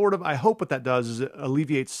sort of, I hope what that does is it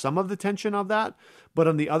alleviates some of the tension of that. But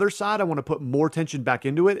on the other side, I want to put more tension back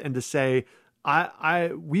into it and to say,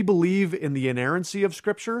 we believe in the inerrancy of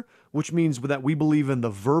Scripture, which means that we believe in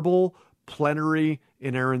the verbal, plenary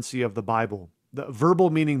inerrancy of the Bible. The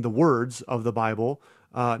verbal meaning the words of the Bible,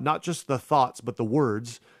 not just the thoughts, but the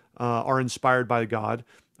words are inspired by God.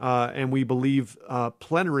 And we believe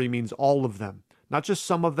plenary means all of them, not just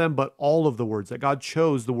some of them, but all of the words, that God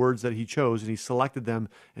chose the words that he chose and he selected them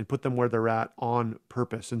and put them where they're at on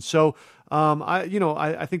purpose. And so I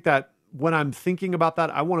think that when I'm thinking about that,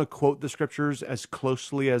 I want to quote the Scriptures as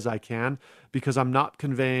closely as I can, because I'm not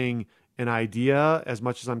conveying an idea as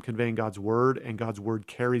much as I'm conveying God's word, and God's word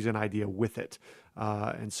carries an idea with it.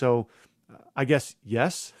 And so I guess,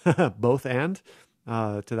 yes, both and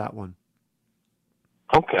to that one.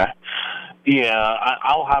 Okay. Yeah,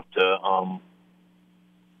 I'll have to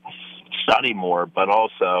study more, but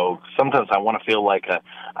also sometimes I want to feel like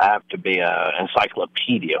I have to be an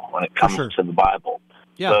encyclopedia when it comes to the Bible,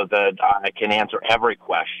 so that I can answer every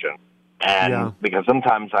question. And because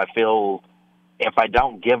sometimes I feel if I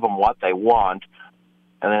don't give them what they want,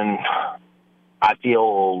 and then I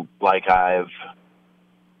feel like I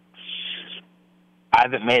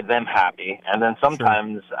haven't made them happy. And then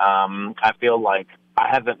sometimes I feel like I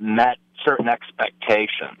haven't met certain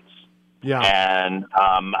expectations. Yeah. And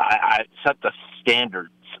I set the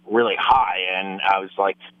standards really high, and I was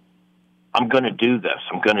like, I'm going to do this.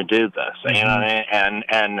 I'm going to do this. Mm-hmm.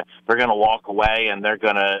 And they're going to walk away, and they're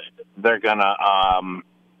going to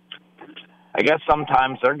I guess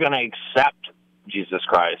sometimes they're going to accept Jesus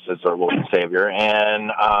Christ as their Lord and Savior,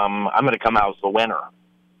 and I'm going to come out as the winner.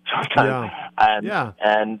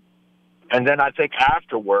 And then I think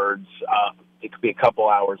afterwards, it could be a couple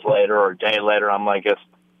hours later or a day later, I'm like,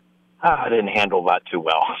 I didn't handle that too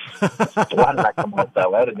well. Why did I come out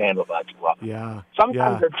that way? I didn't handle that too well. Yeah.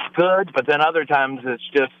 Sometimes it's good, but then other times it's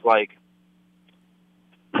just like,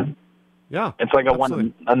 it's like I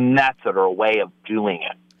want a method or a way of doing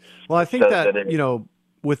it. Well, I think that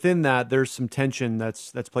within that, there's some tension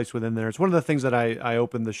that's placed within there. It's one of the things that I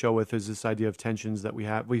opened the show with, is this idea of tensions that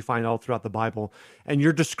we find all throughout the Bible, and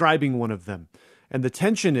you're describing one of them. And the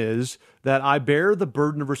tension is that I bear the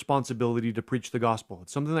burden of responsibility to preach the gospel.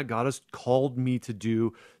 It's something that God has called me to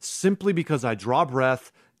do simply because I draw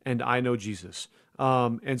breath and I know Jesus.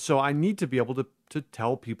 And so I need to be able to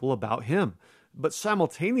tell people about him. But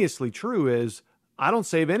simultaneously true is I don't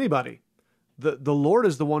save anybody. The Lord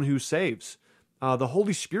is the one who saves. The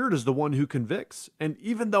Holy Spirit is the one who convicts. And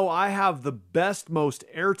even though I have the best, most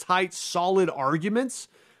airtight, solid arguments,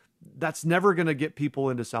 that's never going to get people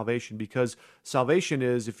into salvation, because salvation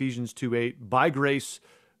is Ephesians 2:8, by grace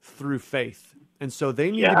through faith. And so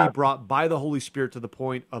they need to be brought by the Holy Spirit to the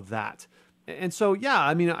point of that. And so,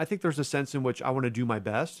 I think there's a sense in which I want to do my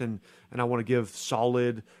best and I want to give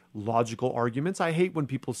solid, logical arguments. I hate when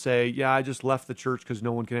people say, I just left the church because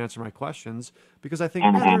no one can answer my questions, because I think,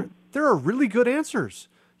 there are really good answers.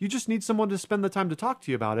 You just need someone to spend the time to talk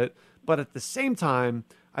to you about it. But at the same time,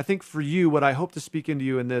 I think for you, what I hope to speak into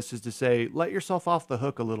you in this is to say, let yourself off the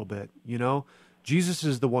hook a little bit. Jesus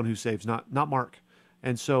is the one who saves, not Mark.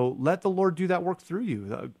 And so let the Lord do that work through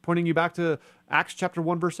you, pointing you back to Acts chapter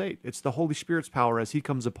 1, verse 8. It's the Holy Spirit's power as he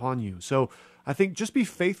comes upon you. So I think just be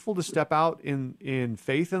faithful to step out in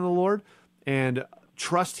faith in the Lord and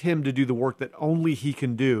trust him to do the work that only he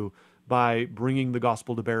can do by bringing the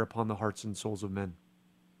gospel to bear upon the hearts and souls of men.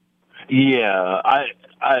 Yeah,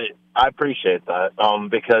 I appreciate that,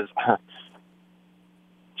 because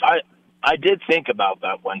I did think about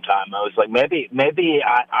that one time. I was like, maybe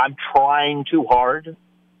I'm trying too hard.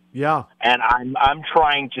 Yeah. And I'm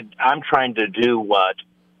trying to do what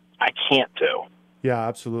I can't do. Yeah,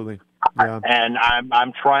 absolutely. Yeah. And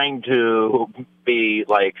I'm trying to be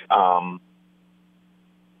like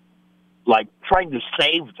trying to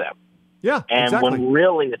save them. Yeah. And exactly. when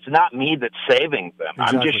really it's not me that's saving them.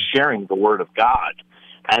 Exactly. I'm just sharing the word of God.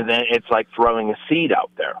 And then it's like throwing a seed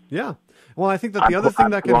out there. Yeah. Well, I think that the other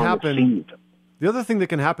thing that can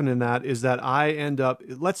happen in that is that I end up,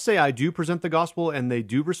 let's say I do present the gospel and they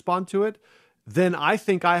do respond to it, then I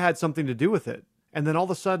think I had something to do with it. And then all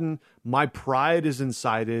of a sudden my pride is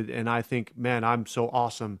incited and I think, man, I'm so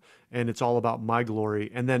awesome and it's all about my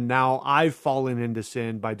glory. And then now I've fallen into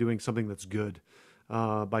sin by doing something that's good,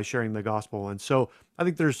 by sharing the gospel. And so I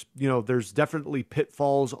think there's definitely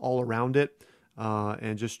pitfalls all around it.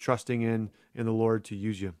 And just trusting in the Lord to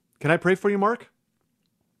use you. Can I pray for you, Mark?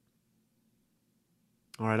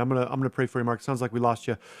 All right, I'm gonna pray for you, Mark. Sounds like we lost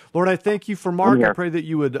you. Lord, I thank you for Mark. I pray that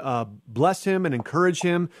you would bless him and encourage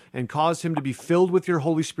him and cause him to be filled with your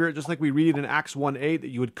Holy Spirit, just like we read in Acts 1:8, that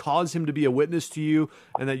you would cause him to be a witness to you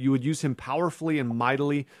and that you would use him powerfully and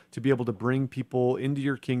mightily to be able to bring people into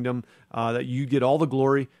your kingdom, that you get all the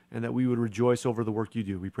glory and that we would rejoice over the work you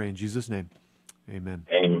do. We pray in Jesus' name. Amen.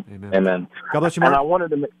 Amen. God bless you, Mark. And I wanted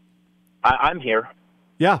to I'm here.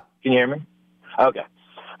 Yeah. Can you hear me? Okay.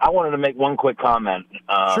 I wanted to make one quick comment,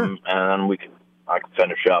 Sure. and then I can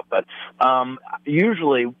finish up. But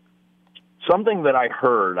usually, something that I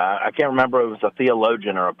heard, I can't remember if it was a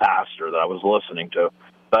theologian or a pastor that I was listening to,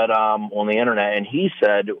 but on the internet, and he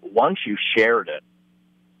said, once you shared it,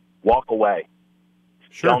 walk away.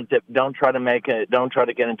 Sure. Don't try to make it. Don't try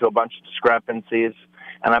to get into a bunch of discrepancies.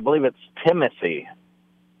 And I believe it's Timothy.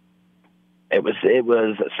 It was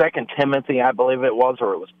 2 Timothy, I believe it was,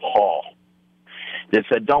 or it was Paul. It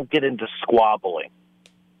said, don't get into squabbling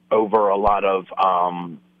over a lot of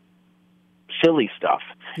silly stuff.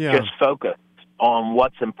 Yeah. Just focus on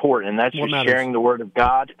what's important, and that's just sharing the Word of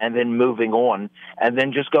God and then moving on, and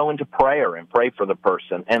then just go into prayer and pray for the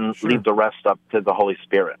person and leave the rest up to the Holy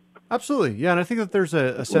Spirit. Absolutely. Yeah, and I think that there's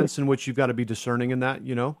a sense in which you've got to be discerning in that,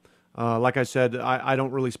 Like I said, I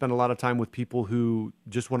don't really spend a lot of time with people who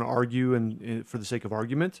just want to argue and for the sake of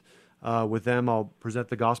argument. With them, I'll present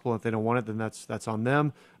the gospel. If they don't want it, then that's on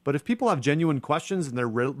them. But if people have genuine questions and they're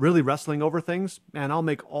really wrestling over things, man, I'll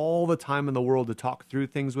make all the time in the world to talk through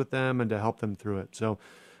things with them and to help them through it. So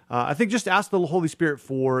I think just ask the Holy Spirit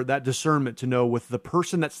for that discernment to know with the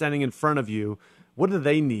person that's standing in front of you, what do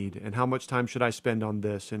they need and how much time should I spend on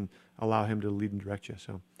this, and allow him to lead and direct you.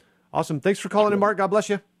 So awesome. Thanks for calling in, Mark. God bless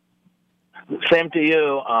you. Same to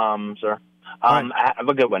you, sir. Right. Have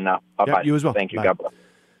a good one now. Bye-bye. Yep, you as well. Thank you. Bye. God bless.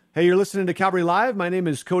 Hey, you're listening to Calvary Live. My name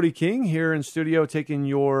is Cody King, here in studio taking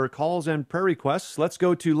your calls and prayer requests. Let's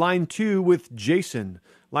go to line 2 with Jason.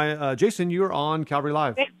 Jason, you're on Calvary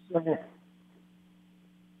Live.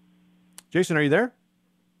 Jason, are you there?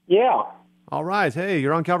 Yeah. All right. Hey,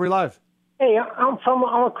 you're on Calvary Live. Hey, I'm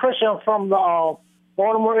a Christian. I'm from the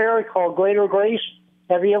Baltimore area called Greater Grace.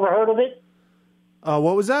 Have you ever heard of it?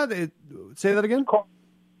 What was that? Say that again?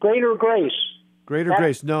 Greater Grace. Greater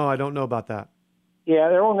Grace. No, I don't know about that. Yeah,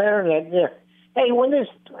 they're on the internet. Yeah. Hey, when this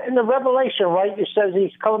in the Revelation, right? It says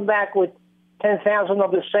he's coming back with 10,000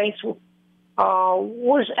 of the saints.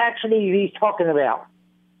 What is actually he talking about?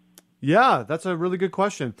 Yeah, that's a really good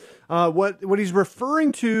question. What he's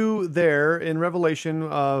referring to there in Revelation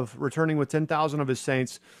of returning with 10,000 of his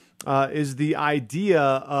saints is the idea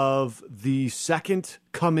of the second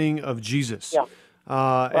coming of Jesus. Yeah.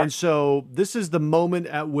 Right. And so this is the moment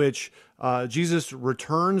at which Jesus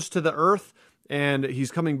returns to the earth, and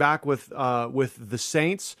he's coming back with the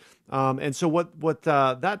saints. And so what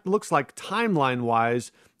that looks like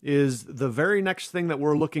timeline-wise is the very next thing that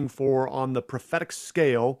we're looking for on the prophetic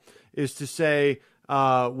scale is to say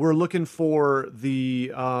we're looking for the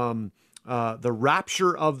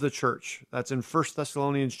rapture of the church. That's in 1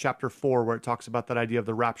 Thessalonians chapter 4, where it talks about that idea of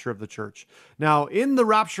the rapture of the church. Now, in the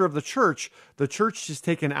rapture of the church is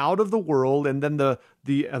taken out of the world, and then the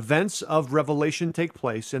events of Revelation take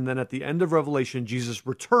place. And then at the end of Revelation, Jesus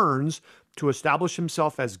returns to establish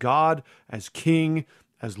himself as God, as King,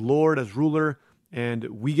 as Lord, as ruler, and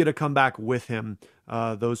we get to come back with him,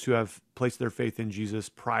 those who have placed their faith in Jesus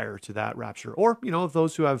prior to that rapture. Or,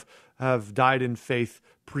 those who have died in faith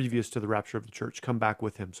previous to the rapture of the church, come back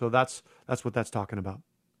with him. So that's what that's talking about.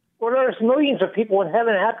 Well, there's millions of people in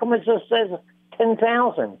heaven. How come it just says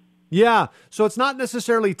 10,000? Yeah, so it's not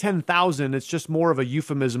necessarily 10,000. It's just more of a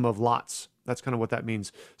euphemism of lots. That's kind of what that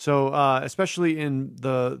means. So especially in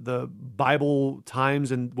the Bible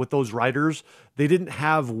times and with those writers, they didn't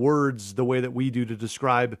have words the way that we do to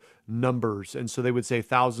describe numbers. And so they would say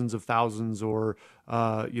thousands of thousands or,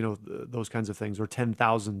 those kinds of things, or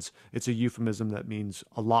 10,000s. It's a euphemism that means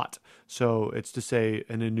a lot. So it's to say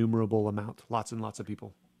an innumerable amount, lots and lots of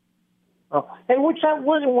people. Oh. Hey, what's that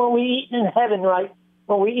word when we eat in heaven, right?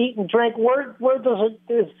 When we eat and drink, where does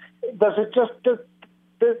it just the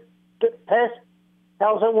pest?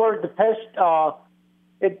 How's that word? The pest.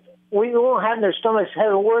 We won't have in their stomachs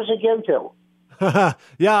heaven. Where does it go to?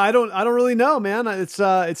 Yeah, I don't really know, man.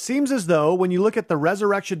 It seems as though when you look at the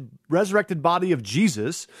resurrected body of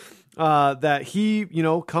Jesus, that he,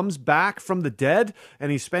 comes back from the dead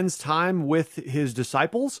and he spends time with his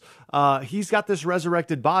disciples. He's got this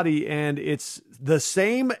resurrected body, and it's the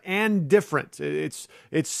same and different. It's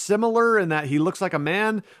similar in that he looks like a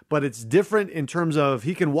man, but it's different in terms of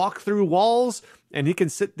he can walk through walls and he can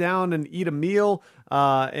sit down and eat a meal.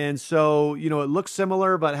 And so, it looks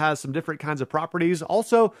similar, but has some different kinds of properties.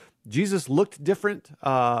 Also, Jesus looked different.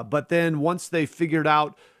 But then once they figured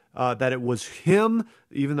out that it was him,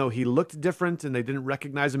 even though he looked different and they didn't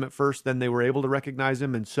recognize him at first, then they were able to recognize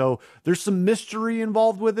him. And so there's some mystery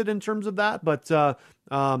involved with it in terms of that. But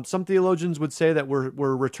some theologians would say that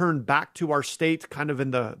we're returned back to our state kind of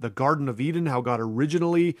in the Garden of Eden, how God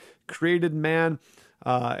originally created man.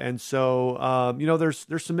 And so,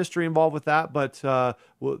 there's some mystery involved with that, but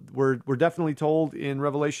we're definitely told in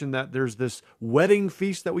Revelation that there's this wedding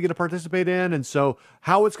feast that we get to participate in. And so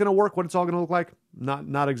how it's going to work, what it's all going to look like,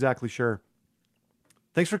 not exactly sure.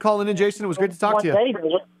 Thanks for calling in, Jason. It was great to talk to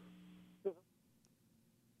you.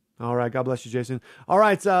 All right. God bless you, Jason. All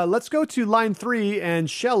right. Let's go to line 3 and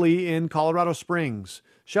Shelly in Colorado Springs.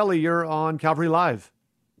 Shelly, you're on Calvary Live.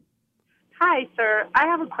 Hi, sir. I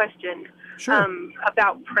have a question. Sure.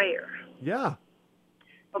 About prayer. Yeah.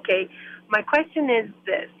 Okay. My question is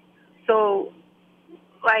this. So,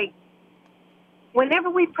 whenever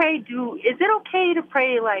we pray, is it okay to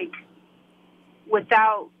pray,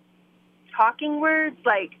 without talking words?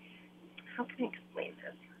 How can I explain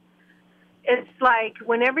this? It's like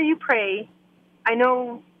whenever you pray, I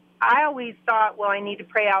know I always thought, well, I need to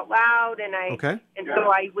pray out loud, and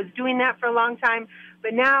so I was doing that for a long time.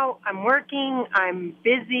 But now I'm working, I'm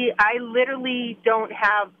busy. I literally don't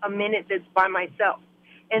have a minute that's by myself.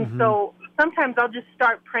 And so sometimes I'll just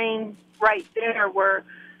start praying right there where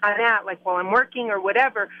I'm at, while I'm working or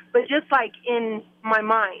whatever, but just in my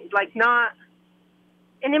mind, not,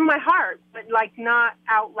 and in my heart, but not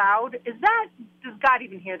out loud. Does God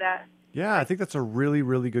even hear that? Yeah, I think that's a really,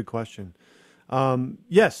 really good question.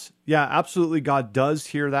 Yes. Yeah, absolutely. God does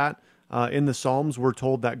hear that. In the Psalms, we're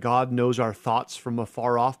told that God knows our thoughts from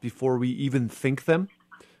afar off before we even think them.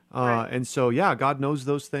 And so, yeah, God knows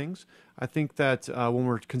those things. I think that when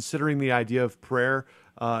we're considering the idea of prayer,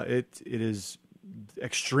 it is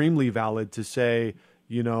extremely valid to say,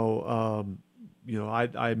 I'm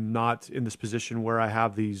not in this position where I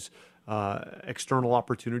have these external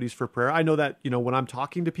opportunities for prayer. I know that, when I'm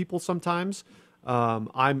talking to people sometimes,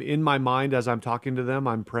 I'm in my mind as I'm talking to them,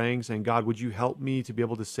 I'm praying, saying, God, would you help me to be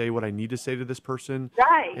able to say what I need to say to this person?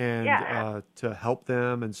 Right. And to help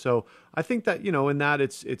them. And so I think that, in that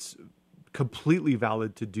it's completely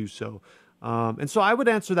valid to do so. And so I would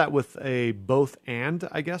answer that with a both and,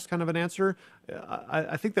 I guess, kind of an answer.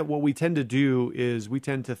 I think that what we tend to do is we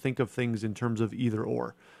tend to think of things in terms of either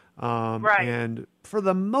or. Right. And for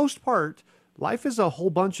the most part, life is a whole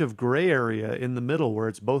bunch of gray area in the middle where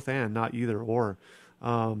it's both and, not either or.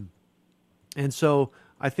 And so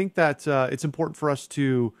I think that it's important for us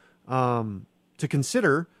to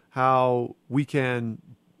consider how we can,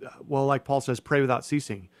 like Paul says, pray without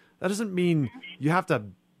ceasing. That doesn't mean you have to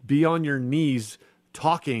be on your knees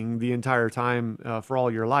talking the entire time for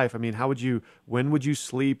all your life. I mean, when would you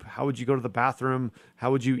sleep? How would you go to the bathroom?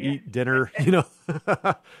 How would you eat dinner? It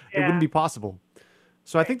wouldn't be possible.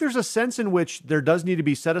 So I think there's a sense in which there does need to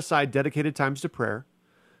be set aside dedicated times to prayer.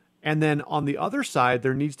 And then on the other side,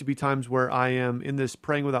 there needs to be times where I am in this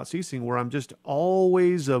praying without ceasing, where I'm just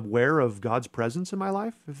always aware of God's presence in my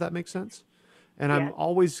life, if that makes sense. And I'm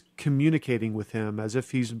always communicating with him as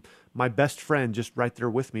if he's my best friend just right there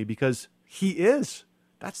with me, because he is.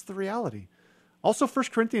 That's the reality. Also, 1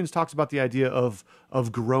 Corinthians talks about the idea of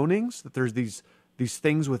groanings, that there's these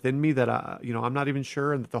things within me that I'm not even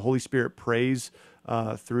sure, and that the Holy Spirit prays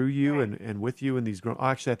through you and with you in these groanings.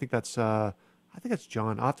 Actually, I think that's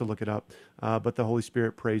John. I'll have to look it up. But the Holy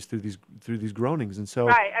Spirit prays through these groanings, and so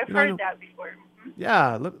I've heard that before.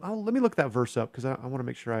 Yeah, let me look that verse up, because I want to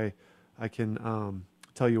make sure I can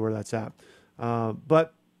tell you where that's at.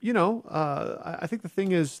 But I think the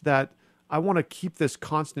thing is that I want to keep this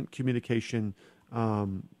constant communication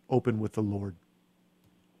open with the Lord.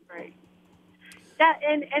 Right. That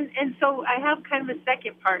and so I have kind of a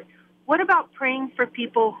second part. What about praying for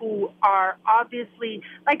people who are obviously,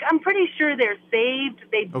 I'm pretty sure they're saved.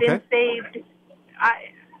 They've been saved.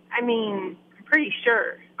 I mean, I'm pretty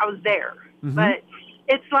sure I was there. Mm-hmm. But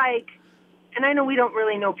it's and I know we don't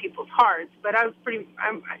really know people's hearts, but and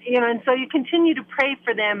so you continue to pray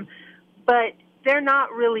for them, but they're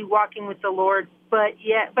not really walking with the Lord. But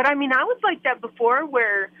I mean, I was like that before,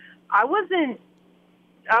 where I wasn't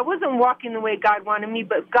walking the way God wanted me,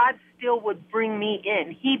 but God still would bring me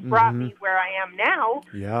in. He brought me where I am now.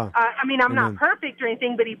 Yeah. I mean, I'm not perfect or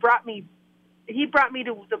anything, but he brought me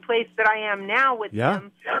to the place that I am now with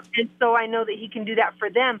him. And so I know that he can do that for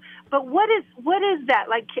them. But what is that?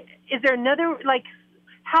 Like, is there another, like,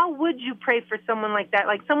 how would you pray for someone like that?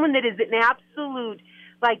 Like someone that is an absolute,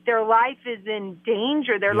 like their life is in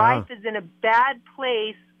danger, their life is in a bad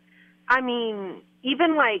place. I mean,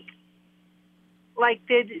 even like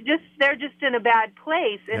they're just in a bad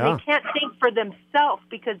place, and they can't think for themselves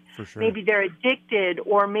because maybe they're addicted,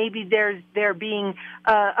 or maybe they're being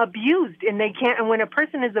abused, and they can't. And when a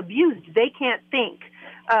person is abused, they can't think.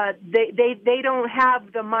 They don't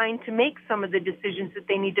have the mind to make some of the decisions that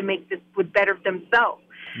they need to make that would better themselves.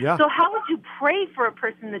 Yeah. So how would you pray for a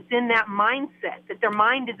person that's in that mindset, that their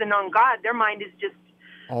mind isn't on God, their mind is just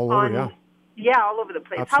all over, all over the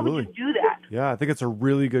place? Absolutely. How would you do that? Yeah, I think it's a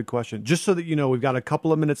really good question. Just so that you know, we've got a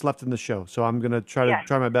couple of minutes left in the show, so I'm going to try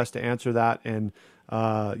my best to answer that. And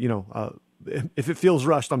if it feels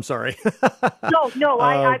rushed, I'm sorry. No,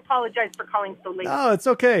 I apologize for calling so late. Oh, it's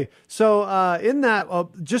okay. So in that,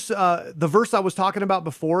 the verse I was talking about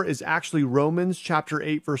before is actually Romans chapter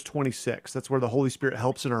 8, verse 26. That's where the Holy Spirit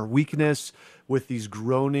helps in our weakness with these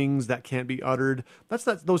groanings that can't be uttered. That's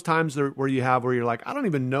those times where you're like, I don't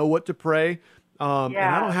even know what to pray, and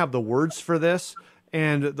I don't have the words for this.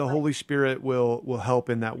 And the Holy Spirit will help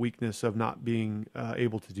in that weakness of not being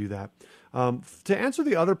able to do that. To answer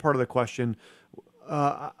the other part of the question,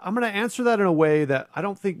 I'm going to answer that in a way that I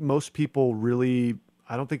don't think most people really,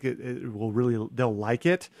 I don't think it will really, they'll like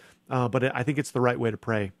it. But I think it's the right way to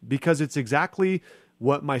pray, because it's exactly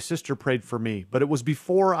what my sister prayed for me. But it was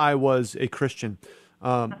before I was a Christian.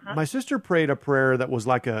 My sister prayed a prayer that was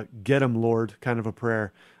like a "Get him, Lord" kind of a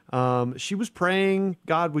prayer. She was praying,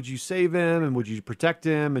 God, would you save him and would you protect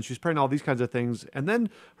him? And she was praying all these kinds of things. And then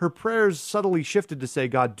her prayers subtly shifted to say,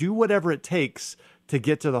 God, do whatever it takes to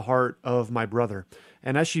get to the heart of my brother.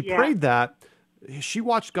 And as she prayed that, she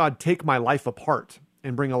watched God take my life apart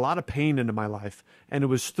and bring a lot of pain into my life. And it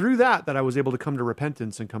was through that I was able to come to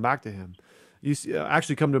repentance and come back to him. You see,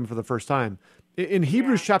 actually come to him for the first time. In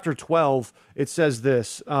Hebrews chapter 12, it says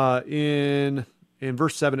this, in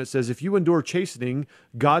verse 7, it says, if you endure chastening,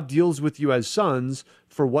 God deals with you as sons,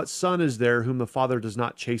 for what son is there whom the Father does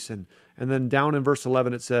not chasten? And then down in verse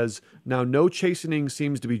 11, it says, now no chastening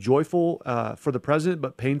seems to be joyful for the present,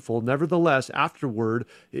 but painful. Nevertheless, afterward,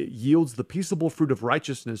 it yields the peaceable fruit of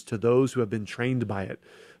righteousness to those who have been trained by it.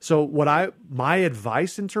 So my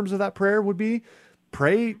advice in terms of that prayer would be,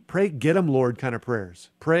 pray, get them, Lord, kind of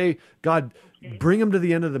prayers. Pray, God, bring them to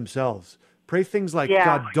the end of themselves. Pray things like,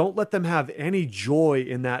 God, don't let them have any joy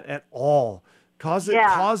in that at all. Cause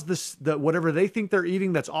whatever they think they're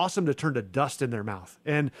eating that's awesome to turn to dust in their mouth.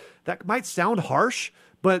 And that might sound harsh,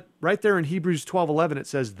 but right there in Hebrews 12:11, it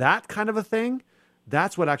says that kind of a thing,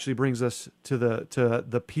 that's what actually brings us to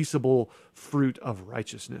the peaceable fruit of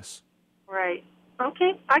righteousness. Right.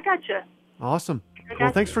 Okay, I gotcha. Awesome.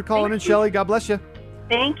 Well, thanks for calling in, Shelley. God bless you.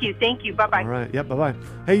 Thank you. Bye-bye. All right. Yep. Bye-bye.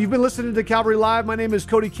 Hey, you've been listening to Calvary Live. My name is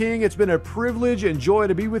Cody King. It's been a privilege and joy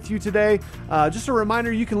to be with you today. Just a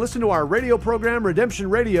reminder, you can listen to our radio program, Redemption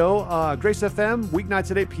Radio, Grace FM,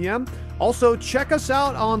 weeknights at 8 p.m. Also, check us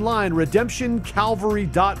out online,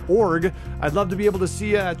 redemptioncalvary.org. I'd love to be able to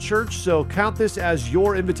see you at church, so count this as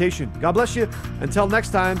your invitation. God bless you. Until next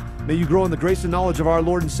time, may you grow in the grace and knowledge of our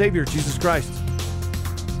Lord and Savior, Jesus Christ.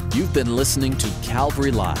 You've been listening to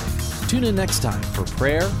Calvary Live. Tune in next time for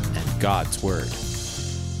prayer and God's Word.